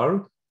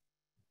 Aaron?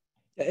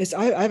 Yes,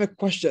 I have a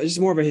question. It's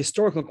more of a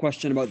historical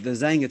question about the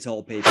Zhang et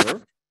al.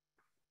 Paper.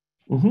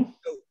 So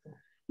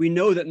we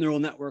know that neural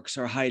networks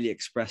are highly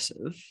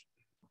expressive,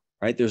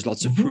 right? There's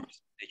lots of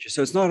proofs in nature.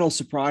 So it's not all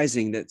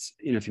surprising that,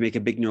 if you make a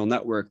big neural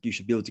network, you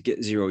should be able to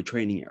get zero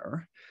training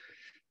error.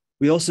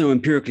 We also know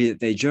empirically that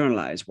they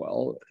generalize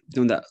well,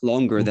 doing that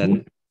longer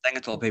than Zhang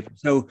et al. Paper.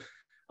 So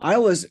I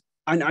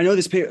know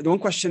this paper, the one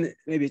question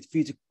maybe for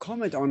you to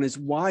comment on is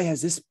why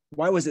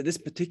was it this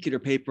particular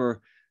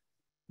paper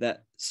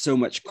that so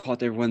much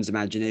caught everyone's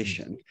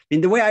imagination? I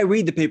mean, the way I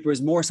read the paper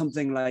is more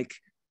something like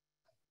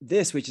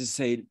this, which is to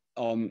say,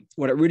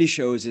 what it really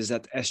shows is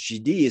that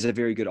SGD is a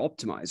very good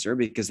optimizer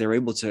because they're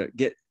able to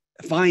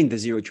find the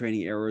zero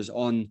training errors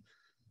on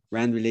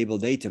randomly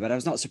labeled data. But I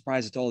was not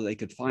surprised at all that they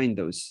could find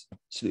those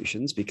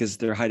solutions because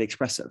they're highly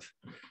expressive.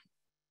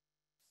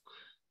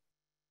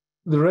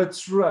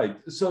 That's right.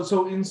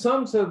 So in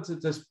some sense,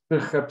 it is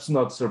perhaps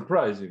not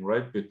surprising,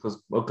 right?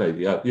 Because, okay,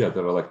 yeah,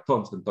 there are like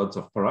tons and tons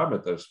of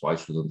parameters. Why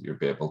shouldn't you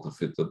be able to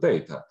fit the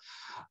data?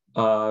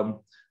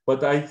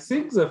 But I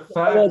think the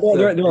fact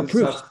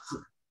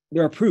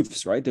there are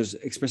proofs, right? There's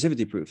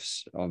expressivity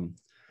proofs.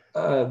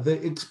 There are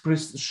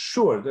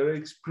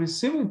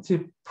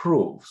expressivity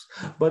proofs,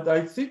 but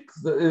I think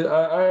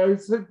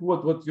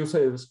what you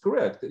say is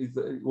correct.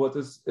 What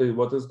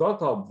is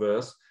not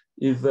obvious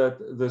is that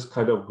this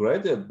kind of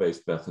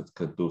gradient-based method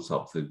can do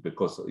something,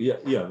 because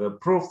the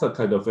proofs are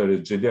kind of very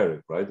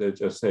generic, right? They're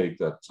just saying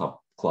that some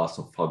class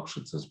of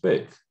functions is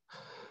big.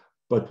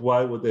 But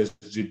why would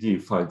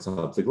SGD find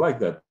something like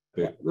that?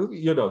 The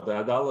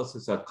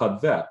analyses are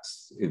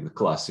convex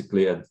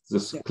classically, and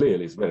this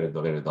clearly is very,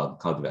 very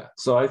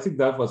non-convex. So I think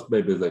that was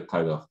maybe the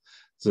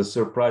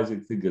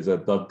surprising thing, is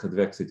that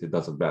non-convexity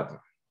doesn't matter.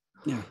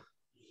 Yeah.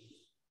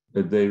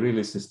 And they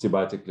really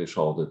systematically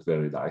showed it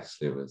very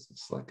nicely with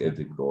it's like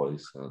adding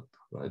noise and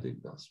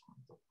writing this.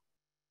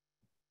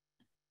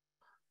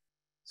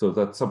 So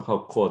that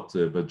somehow caught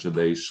the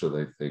imagination,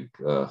 I think.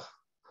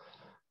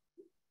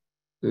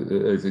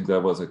 I think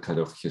that was a kind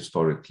of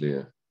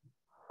historically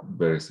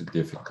very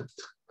significant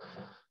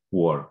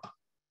work.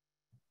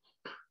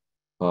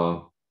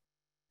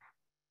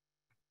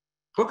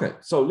 Okay,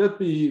 so let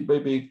me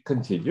maybe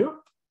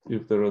continue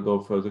if there are no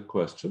further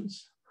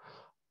questions.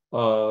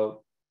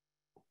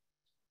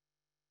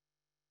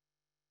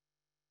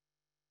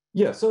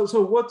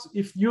 So what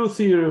if new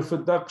theory of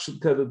induction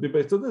cannot be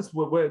based on this?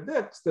 We're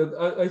next, and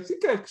I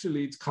think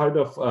actually it's kind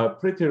of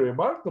pretty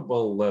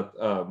remarkable that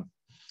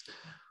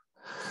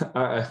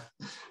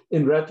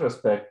in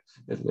retrospect,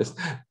 at least,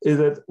 is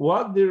that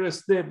one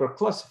nearest neighbor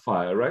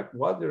classifier, right?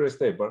 One nearest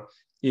neighbor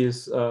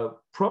is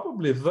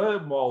probably the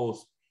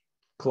most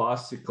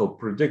classical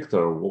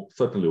predictor.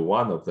 Certainly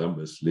one of them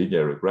is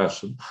linear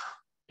regression.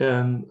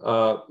 And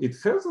it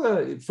has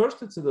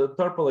first, it's an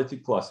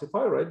interpolating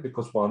classifier, right?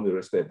 Because one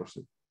nearest neighbor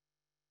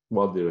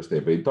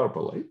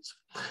interpolates.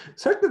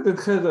 Second, it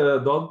has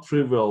a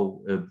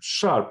non-trivial and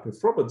sharp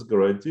performance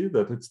guarantee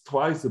that it's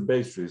twice the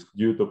base risk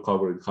due to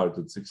covering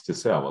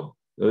 167.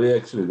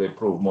 Actually, they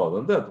prove more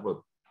than that,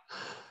 but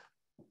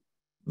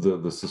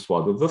this is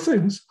one of the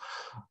things.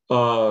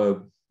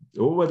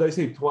 When I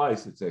say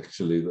twice, it's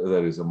actually,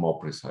 there is a more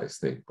precise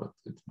thing, but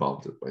it's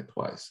bounded by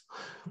twice.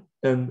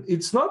 And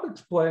it's not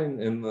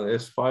explained, and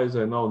as far as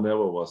I know,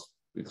 never was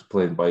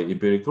explained by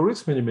empirical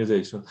risk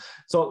minimization.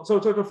 So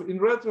sort of in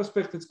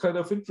retrospect, it's kind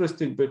of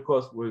interesting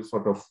because we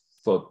sort of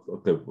thought,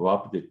 okay,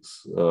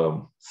 Wapnick's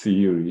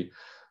theory,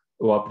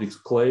 Wapnick's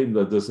claim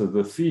that this is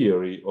the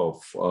theory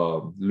of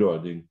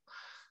learning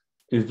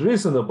is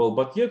reasonable,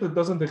 but yet it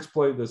doesn't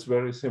explain this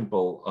very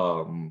simple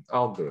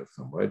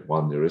algorithm, right?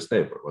 One nearest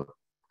neighbor, but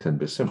can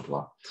be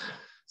simpler.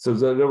 So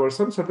there was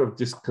some sort of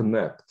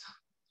disconnect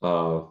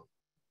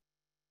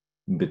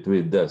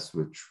between this,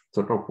 which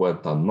sort of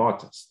went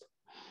unnoticed.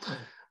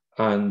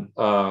 And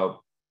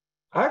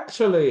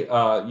actually,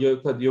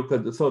 you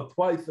could, so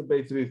twice the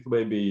base risk,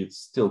 maybe it's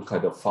still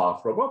kind of far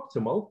from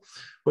optimal,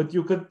 but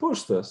you can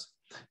push this.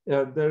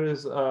 There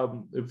is a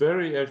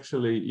very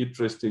actually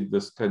interesting,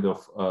 this kind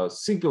of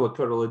singular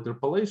kernel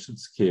interpolation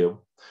scheme,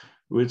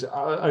 which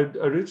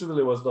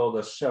originally was known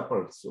as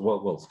Shepard's,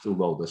 well, still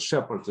known as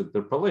Shepard's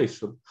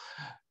interpolation.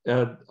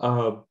 And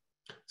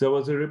there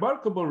was a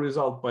remarkable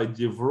result by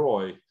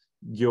Devroy,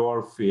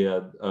 Georfi,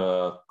 and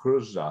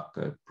Kruzak,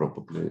 I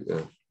probably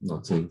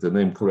not saying the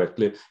name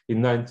correctly,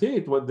 in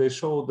 '98, when they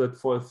showed that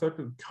for a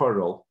certain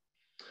kernel,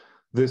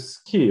 this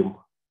scheme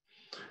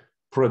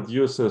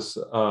produces,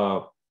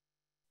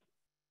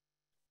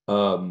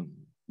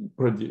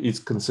 it's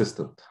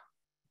consistent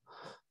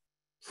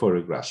for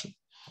regression.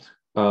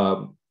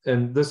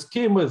 And the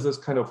scheme is this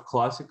kind of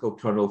classical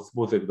kernel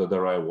smoothing the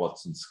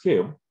Dirac-Watson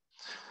scheme.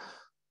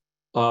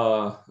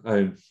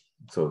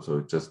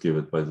 So just give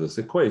it by this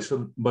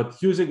equation,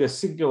 but using a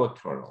singular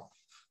kernel.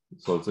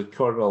 So the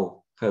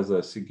kernel has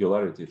a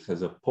singularity, it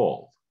has a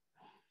pole.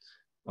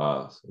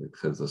 So it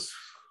has this,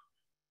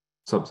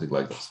 something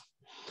like this.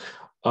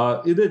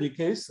 In any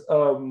case,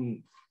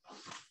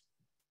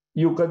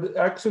 you can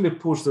actually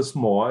push this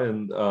more,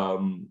 and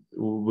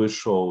we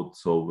showed,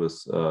 so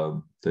with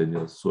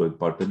Daniel Su and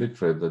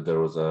Partenitrin, that there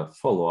was a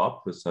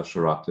follow-up with Sasha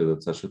Raklin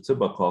and Sasha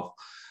Tsibakov,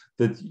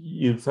 that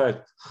in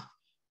fact,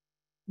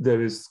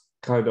 there is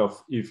kind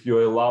of, if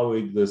you're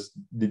allowing this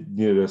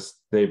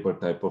nearest neighbor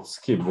type of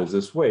scheme with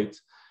this weight,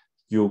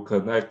 you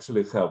can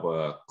actually have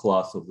a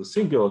class of the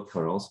singular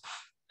kernels.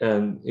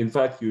 And in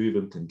fact, you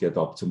even can get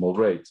optimal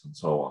rates and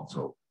so on.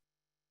 So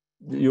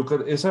you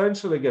can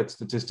essentially get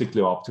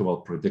statistically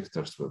optimal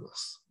predictors with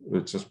this,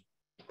 which is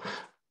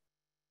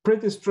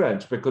pretty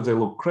strange because they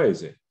look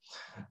crazy.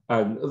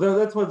 And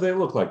that's what they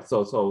look like.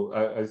 So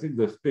I think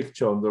the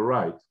picture on the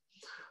right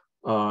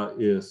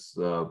is,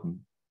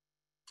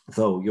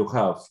 so you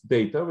have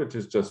data, which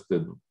is just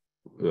in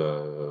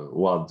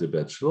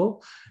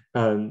one-dimensional,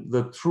 and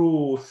the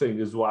true thing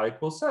is y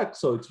equals x,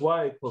 so it's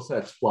y equals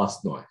x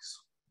plus noise.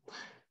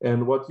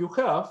 And what you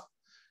have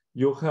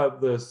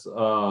this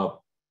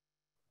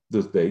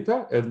this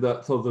data, and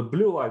so the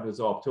blue line is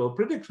optimal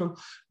prediction.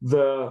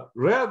 The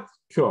red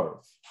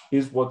curve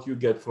is what you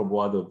get from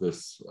one of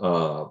these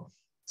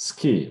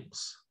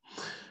schemes,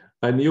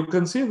 and you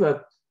can see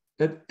that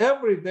at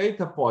every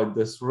data point,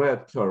 this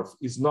red curve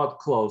is not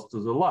close to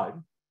the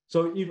line.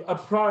 So if a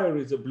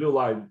priori the blue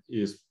line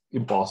is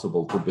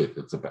impossible to beat,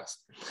 it's the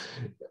best.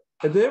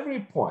 At every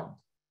point,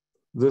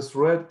 this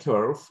red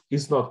curve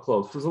is not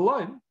close to the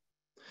line,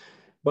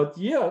 but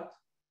yet,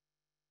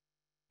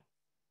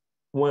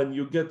 when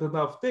you get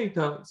enough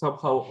data,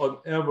 somehow on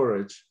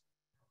average,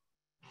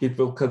 it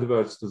will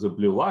converge to the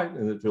blue line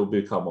and it will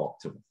become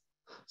optimal.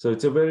 So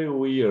it's a very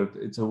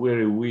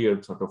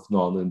weird sort of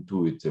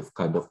non-intuitive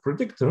kind of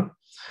predictor.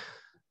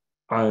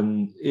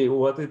 And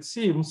what it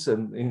seems,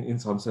 and in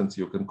some sense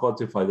you can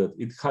quantify that,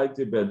 in high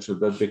dimension,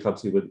 that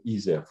becomes even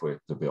easier for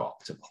it to be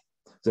optimal.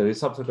 There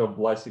is some sort of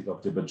blessing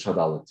of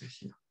dimensionality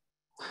here.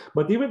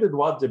 But even in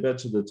one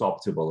dimension, it's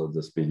optimal in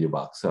this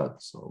minimax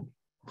sense. So,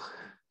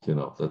 you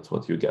know, that's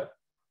what you get.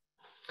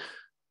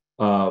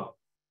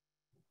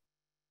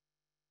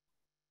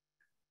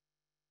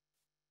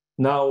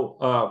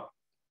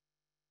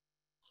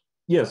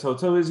 Yeah,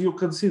 so as you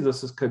can see,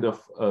 this is kind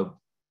of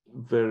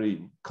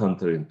very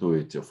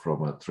counterintuitive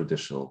from a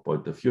traditional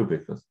point of view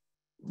because,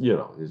 you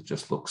know, it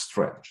just looks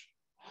strange.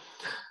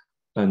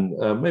 And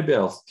maybe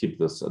I'll skip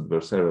this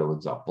adversarial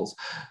examples.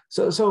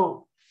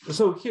 So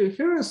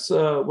here is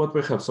what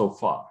we have so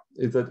far,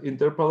 is that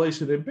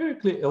interpolation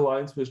empirically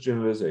aligns with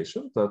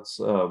generalization. That's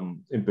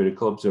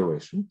empirical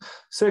observation.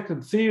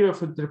 Second, theory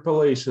of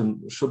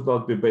interpolation should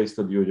not be based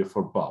on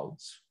uniform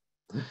bounds.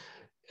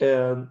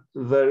 And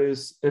there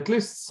is at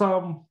least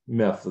some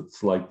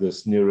methods like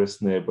this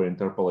nearest neighbor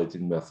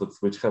interpolating methods,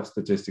 which have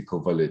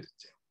statistical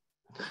validity.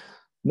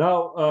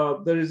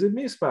 Now, there is a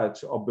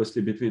mismatch,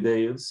 obviously, between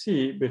A and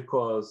C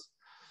because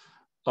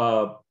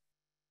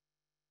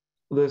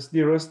this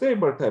nearest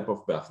neighbor type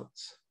of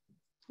methods,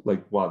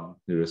 like one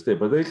nearest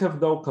neighbor, they have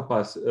no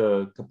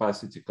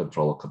capacity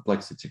control or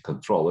complexity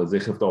control, and they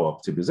have no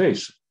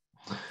optimization.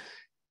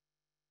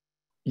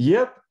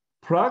 Yet,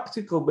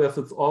 practical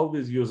methods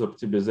always use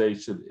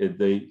optimization, and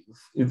they,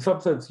 in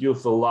some sense,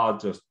 use the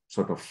largest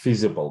sort of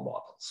feasible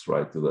models,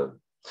 right?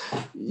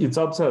 In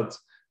some sense,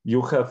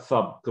 you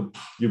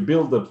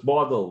build a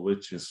model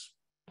which is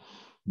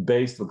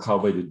based on how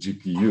many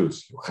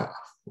GPUs you have,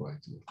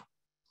 right?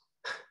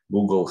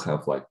 Google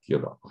have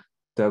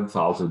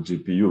 10,000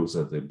 GPUs,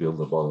 and they build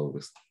a model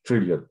with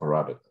trillion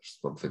parameters,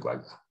 something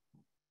like that.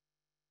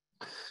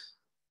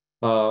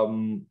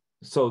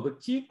 So the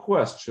key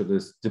question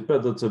is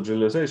dependence on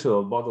generalization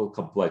on model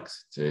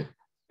complexity,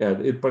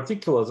 and in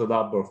particular the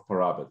number of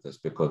parameters,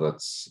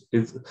 because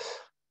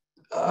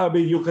I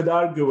mean, you can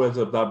argue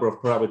whether the number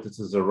of parameters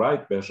is the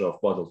right measure of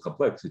model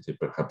complexity.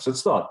 Perhaps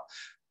it's not,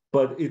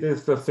 but it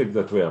is the thing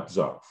that we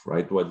observe,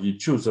 right? When you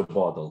choose a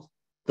model,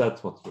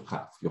 that's what you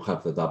have. You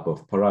have the number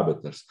of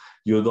parameters.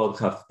 You don't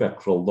have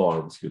spectral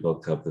norms. You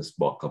don't have these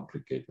more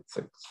complicated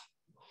things.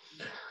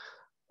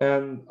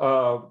 And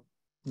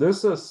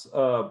this is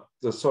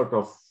the sort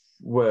of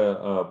where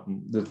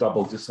the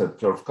double descent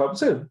curve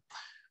comes in.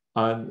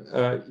 And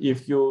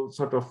if you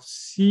sort of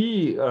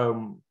see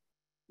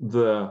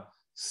the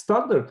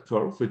standard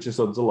curve, which is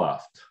on the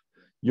left,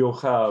 you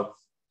have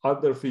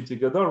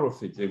underfitting and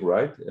overfitting,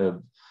 right?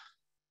 And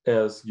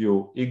as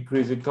you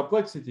increase in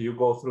complexity, you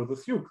go through the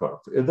few curve.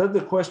 And then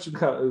the question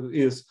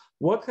is,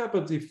 what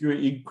happens if you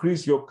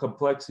increase your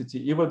complexity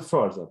even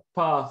further,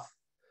 past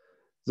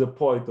the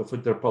point of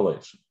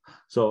interpolation?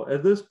 So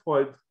at this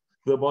point,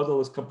 the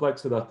model is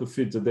complex enough to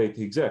fit the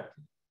data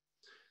exactly.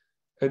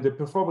 And the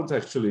performance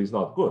actually is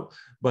not good.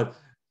 But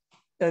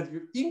as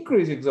you're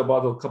increasing the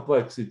model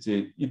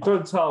complexity, it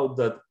turns out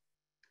that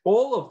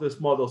all of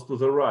these models to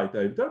the right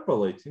are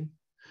interpolating,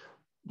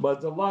 but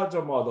the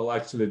larger model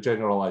actually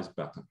generalized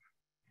better.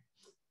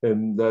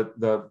 And that's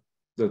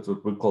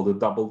what we call the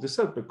double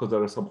descent, because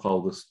there are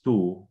somehow these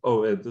two.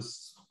 Oh, and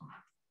this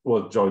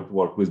was joint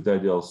work with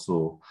Daniel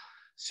Su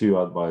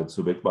Yuanma and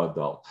Su Mingman.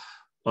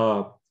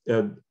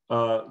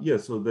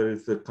 So there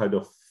is the kind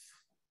of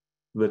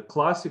the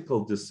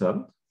classical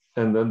descent,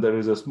 and then there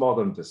is this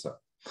modern descent.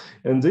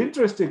 And the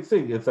interesting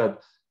thing is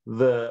that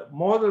the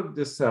modern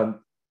descent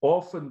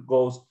often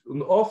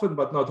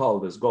but not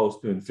always goes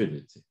to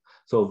infinity.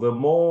 So the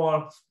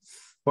more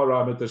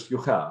parameters you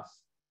have,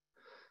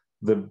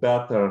 the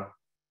better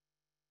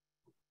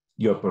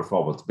your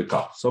performance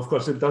becomes. So of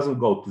course, it doesn't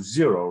go to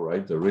zero,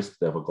 right? The risk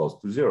never goes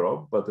to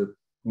zero, but it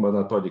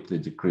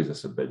monotonically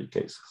decreases in many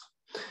cases.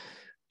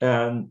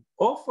 And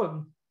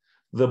often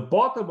the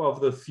bottom of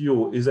the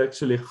few is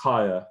actually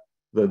higher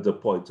than the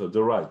point on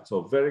the right.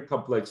 So very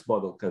complex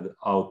model can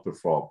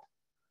outperform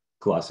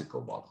classical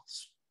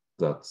models.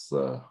 That's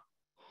what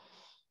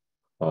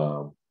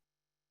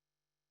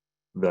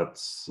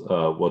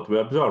we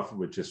observe,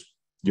 which is,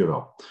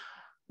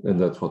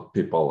 and that's what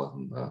people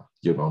in,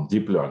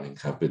 deep learning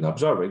have been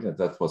observing. And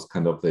that was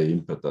kind of the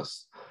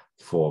impetus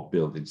for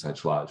building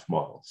such large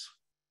models.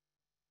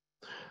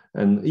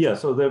 And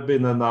so there have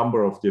been a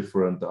number of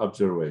different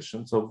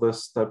observations of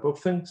this type of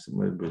things.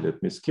 Maybe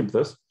let me skip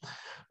this.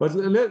 But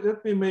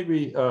let me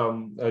maybe,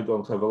 I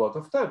don't have a lot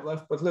of time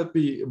left, but let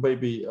me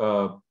maybe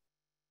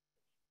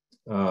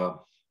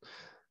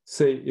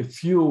say a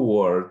few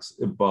words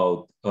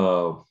about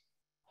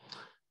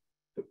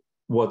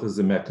what is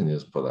the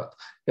mechanism for that.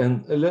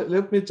 And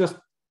let me just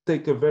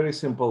take a very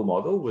simple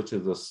model, which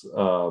is this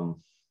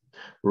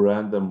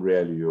random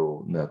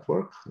ReLU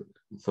network.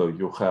 So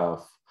you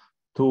have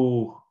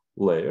two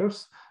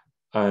layers,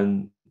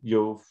 and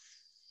the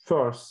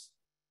first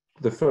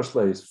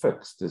layer is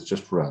fixed, it's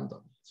just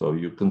random. So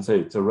you can say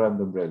it's a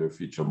random ReLU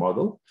feature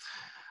model.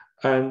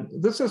 And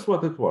this is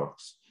what it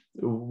works,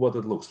 what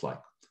it looks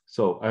like.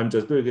 So I'm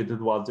just doing it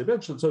in one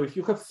dimension. So if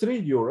you have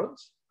 3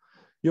 neurons,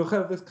 you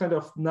have this kind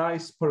of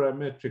nice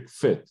parametric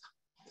fit.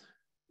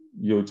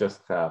 You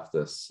just have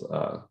this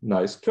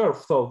nice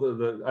curve.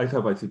 So I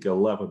have, I think,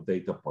 11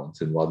 data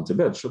points in one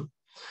dimension.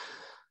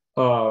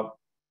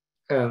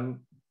 And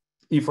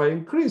if I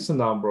increase the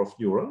number of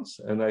neurons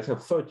and I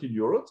have 30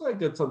 neurons, I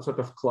get some sort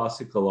of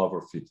classical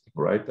overfitting,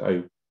 right?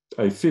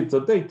 I fit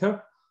the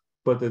data,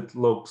 but it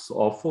looks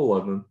awful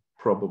and it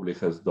probably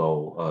has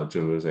no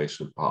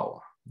generalization power.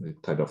 It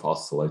kind of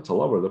oscillates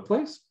all over the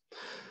place.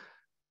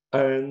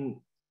 And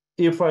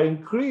if I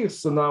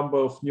increase the number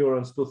of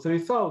neurons to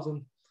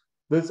 3,000,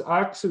 this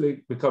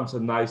actually becomes a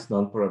nice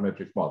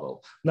non-parametric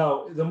model.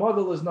 Now, the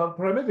model is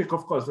non-parametric.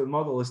 Of course, the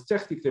model is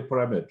technically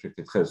parametric.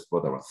 It has,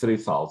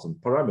 3,000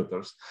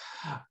 parameters.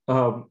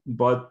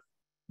 But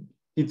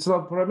it's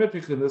not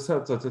parametric in the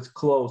sense that it's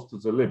close to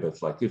the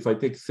limit. Like if I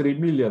take 3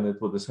 million,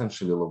 it would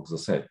essentially look the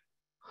same.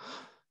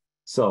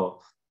 So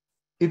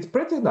it's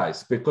pretty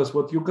nice because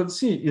what you can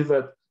see is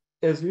that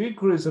as you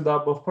increase the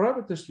number of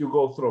parameters, you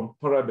go from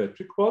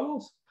parametric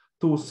models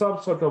to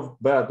some sort of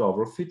bad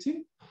overfitting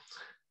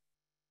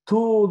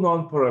to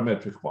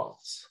non-parametric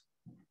models.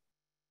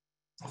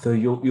 So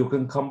you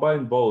can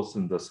combine both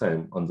on the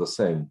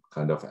same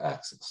kind of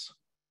axis,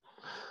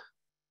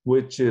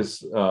 which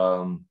is,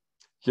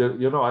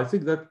 I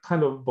think that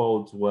kind of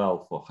bodes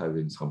well for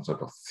having some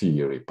sort of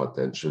theory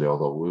potentially,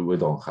 although we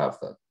don't have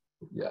that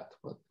yet,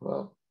 but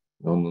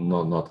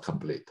no, not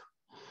complete.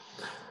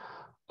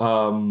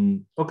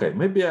 Okay,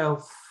 maybe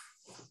I'll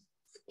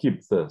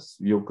keep this.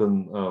 You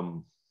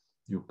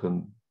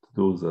can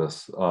do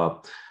this.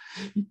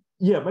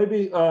 Yeah,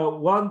 maybe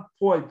one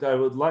point I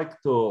would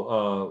like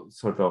to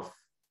sort of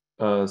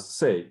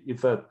say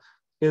is that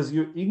as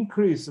you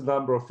increase the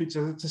number of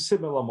features, it's a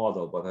similar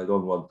model, but I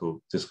don't want to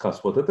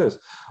discuss what it is.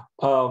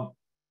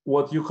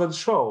 What you can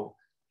show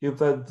is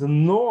that the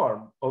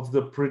norm of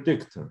the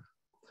predictor,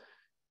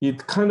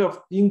 it kind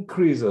of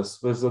increases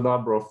with the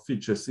number of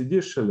features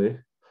initially,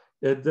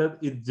 and then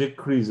it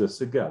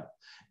decreases again.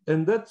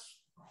 And that's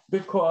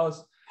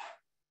because,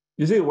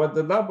 you see, when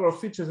the number of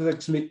features is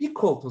actually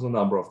equal to the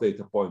number of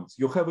data points,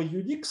 you have a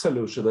unique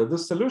solution, and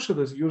this solution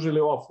is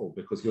usually awful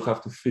because you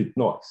have to fit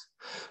noise.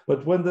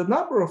 But when the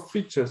number of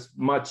features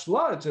much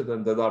larger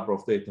than the number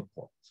of data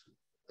points,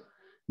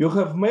 you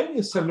have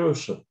many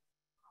solutions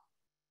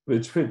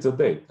which fit the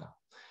data.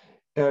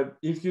 And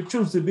if you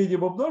choose the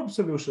minimum norm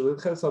solution,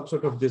 it has some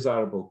sort of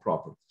desirable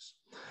properties.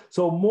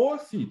 So more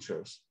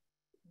features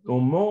or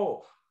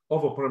more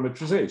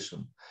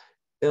overparameterization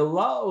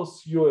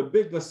allows you a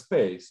bigger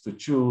space to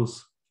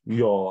choose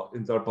your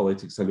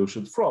interpolating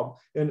solutions from.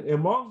 And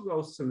among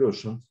those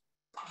solutions,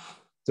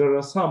 there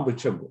are some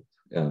which are good.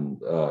 And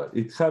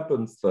it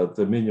happens that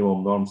the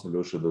minimum norm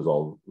solution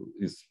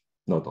is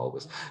not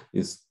always,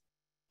 is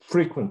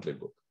frequently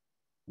good.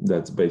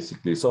 That's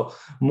basically, so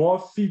more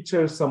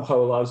features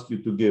somehow allows you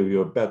to give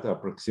you a better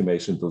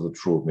approximation to the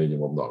true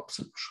minimum norm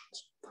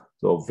solutions.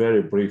 So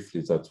very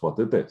briefly, that's what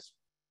it is.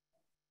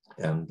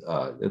 And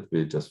let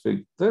me just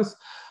fix this.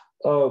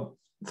 So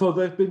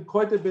there's been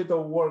quite a bit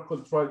of work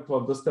on trying to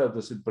understand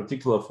this, in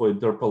particular for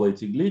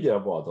interpolating linear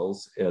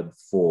models and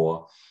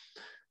for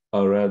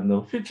a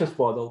random features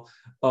model.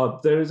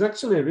 There is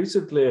actually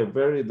recently a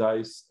very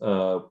nice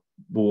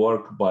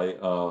work by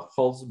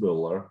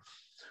Holzmüller,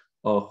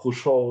 who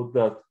showed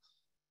that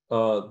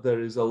there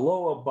is a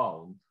lower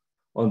bound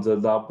on the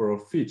number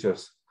of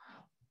features.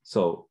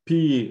 So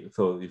P,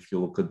 so if you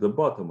look at the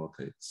bottom,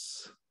 okay,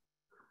 it's,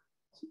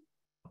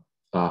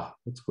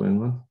 what's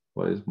going on?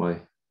 Why is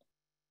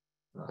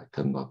I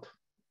cannot,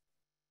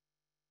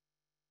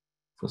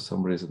 for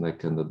some reason I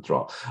cannot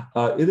draw.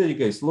 In any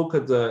case, look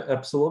at the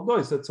epsilon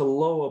noise, that's a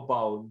lower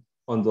bound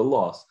on the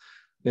loss.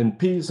 And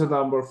P is the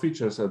number of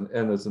features and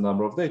N is the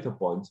number of data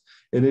points.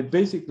 And it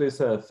basically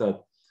says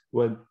that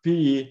when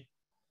P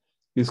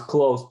is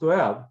close to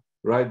N,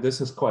 right,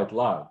 this is quite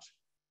large.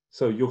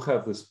 So you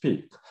have this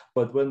peak.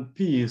 But when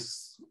P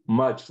is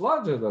much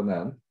larger than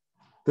N,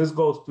 this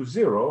goes to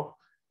 0.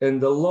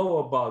 And the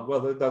lower bound,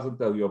 well, it doesn't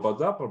tell you about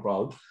the upper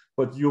bound,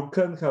 but you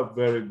can have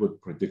very good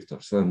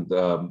predictors. And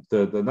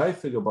the nice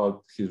thing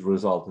about his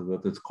result is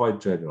that it's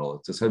quite general.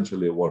 It's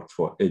essentially worked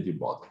for any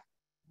model.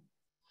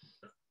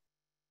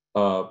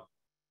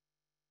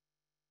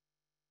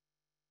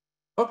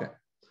 Okay,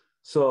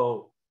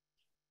 so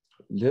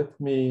I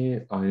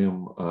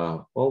am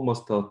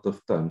almost out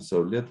of time.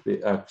 So let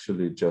me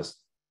actually just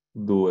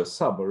do a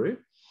summary.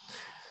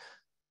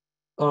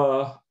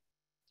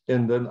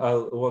 And then I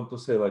want to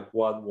say like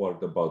one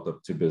word about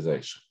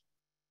optimization.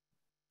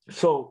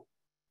 So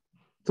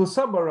to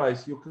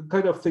summarize, you can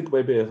kind of think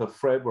maybe as a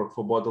framework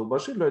for model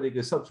machine learning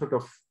is some sort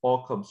of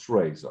Occam's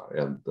razor.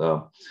 And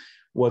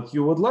what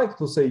you would like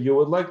to say, you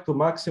would like to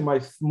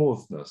maximize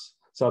smoothness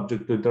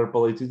subject to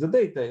interpolating the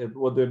data. And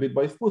what do I mean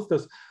by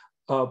smoothness?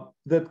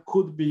 That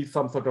could be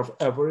some sort of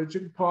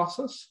averaging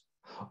process,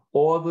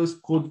 or this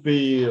could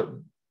be,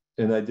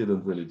 and I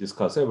didn't really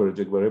discuss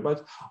averaging very much,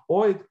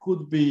 or it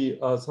could be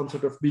some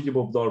sort of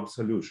minimum norm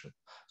solution.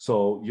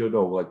 So,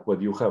 like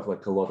when you have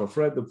like a lot of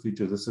random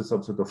features, this is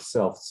some sort of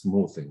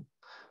self-smoothing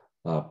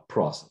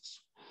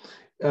process.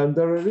 And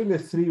there are really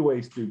 3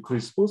 ways to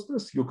increase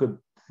smoothness. You could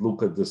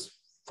look at this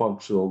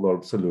functional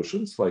norm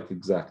solutions like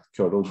exact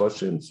kernel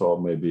machines,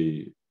 or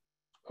maybe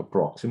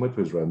approximate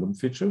with random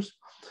features.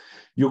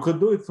 You could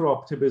do it through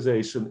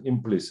optimization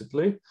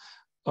implicitly.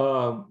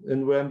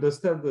 And we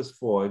understand this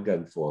for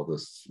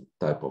this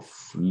type of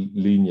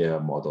linear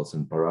models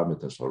and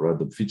parameters or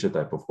random feature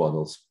type of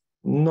models,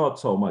 not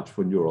so much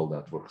for neural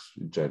networks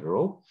in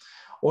general.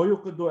 Or you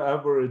could do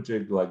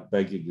averaging, like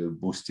bagging and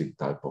boosting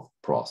type of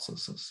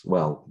processes.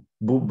 Well,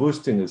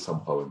 boosting is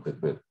somehow in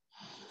between.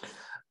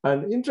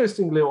 And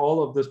interestingly,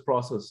 all of these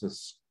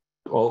processes,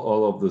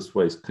 all of these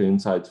ways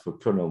coincides for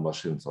kernel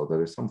machines. So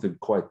there is something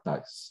quite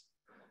nice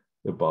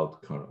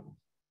about kernel.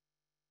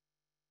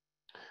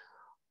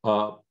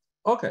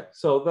 Okay,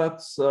 so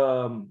that's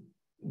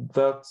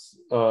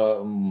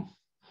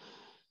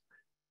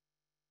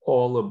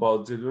all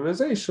about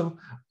generalization.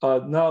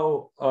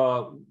 Now,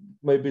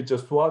 maybe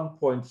just one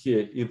point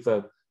here is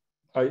that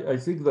I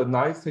think the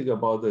nice thing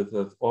about it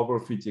that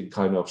overfitting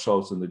kind of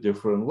shows in a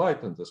different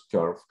light on this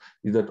curve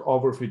is that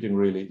overfitting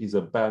really is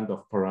a band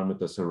of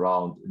parameters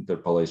around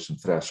interpolation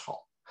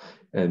threshold.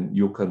 And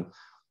you can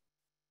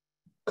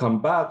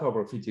combat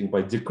overfitting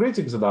by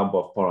decreasing the number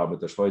of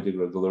parameters, finding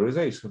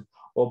regularization,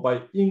 or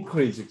by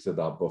increasing the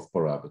number of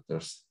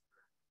parameters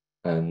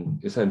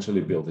and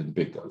essentially building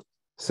bigger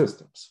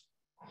systems.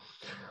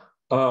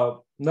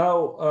 Now,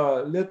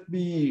 let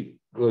me,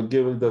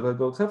 given that I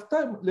don't have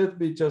time, let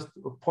me just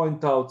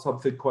point out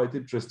something quite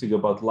interesting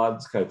about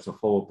landscapes of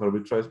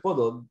overparameterized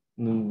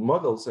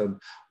models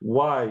and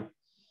why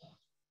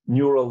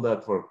neural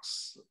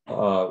networks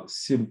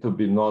seem to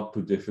be not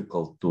too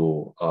difficult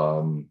to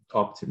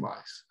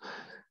optimize.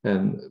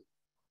 And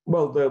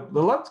well, the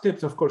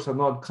landscapes, of course, are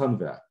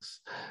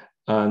non-convex.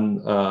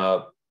 And,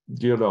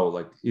 you know,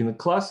 like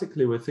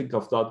classically, we think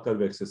of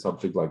non-convex as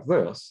something like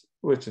this,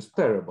 which is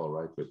terrible,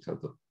 right? We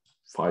can't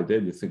find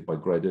anything by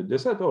gradient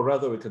descent, or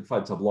rather we can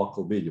find some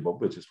local minimum,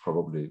 which is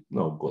probably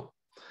no good.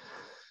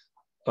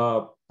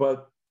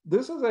 But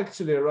this is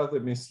actually a rather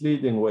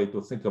misleading way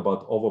to think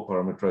about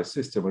overparameterized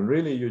system. And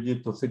really you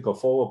need to think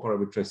of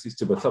overparameterized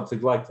system as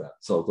something like that.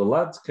 So the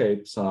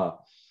landscapes have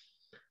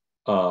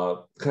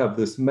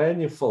this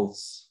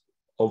manifolds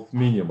of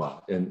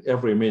minima, and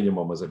every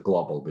minimum is a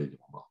global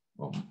minimum.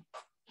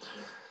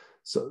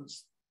 So,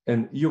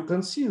 and you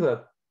can see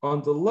that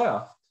on the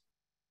left,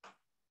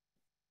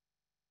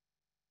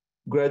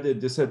 gradient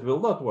descent will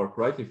not work,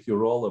 right? If you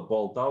roll a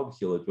ball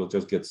downhill, it will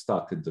just get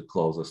stuck in the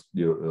closest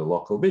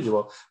local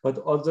minimum. But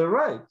on the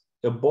right,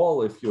 a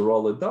ball, if you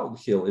roll it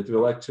downhill, it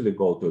will actually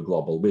go to a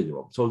global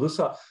minimum. So these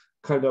are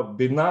kind of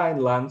benign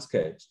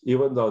landscapes,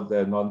 even though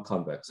they're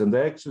non-convex. And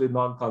they're actually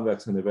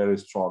non-convex in a very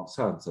strong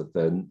sense, that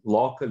they're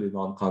locally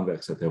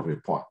non-convex at every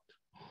point.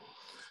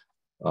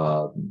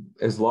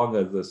 As long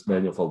as this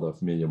manifold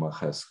of minima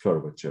has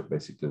curvature,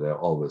 basically they're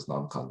always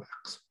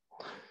non-convex.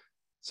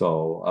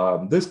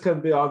 So this can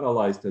be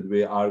analyzed, and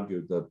we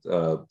argued that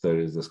there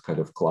is this kind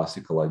of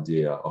classical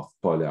idea of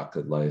Polyak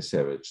and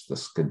Lajasiewicz,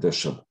 this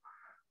condition,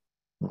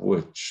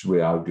 which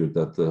we argued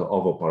that the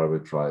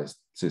overparameterized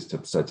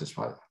systems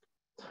satisfy that.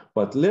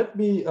 But let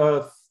me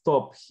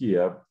stop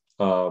here.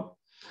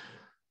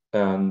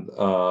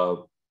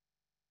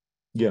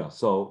 Yeah,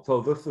 so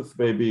this is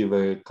maybe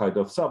the kind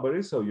of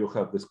summary. So you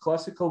have these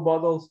classical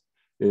models,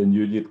 and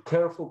you need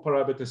careful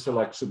parameter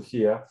selection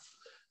here.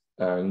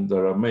 And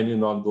there are many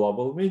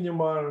non-global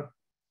minima,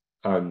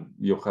 and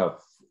you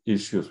have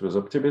issues with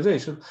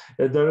optimization.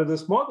 And there are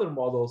these modern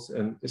models,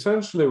 and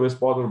essentially with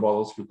modern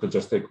models, you can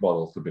just take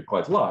models to be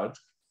quite large.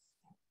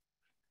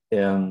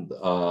 And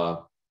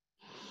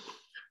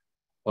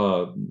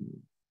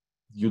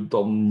you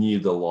don't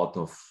need a lot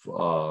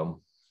of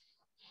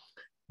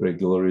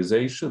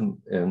regularization,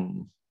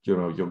 and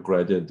your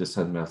gradient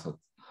descent method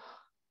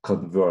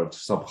converge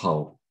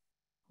somehow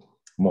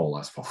more or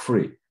less for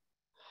free,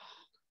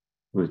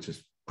 which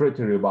is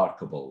pretty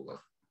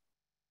remarkable.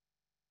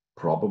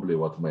 Probably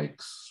what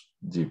makes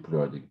deep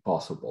learning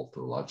possible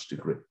to a large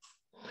degree.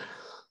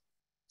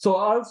 So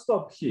I'll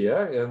stop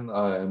here, and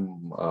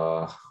I'm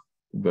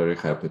very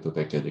happy to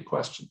take any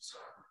questions.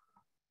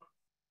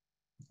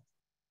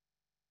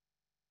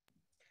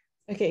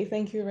 Okay,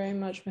 thank you very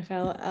much,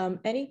 Mikhail.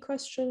 Any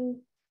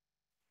question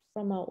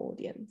from our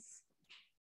audience?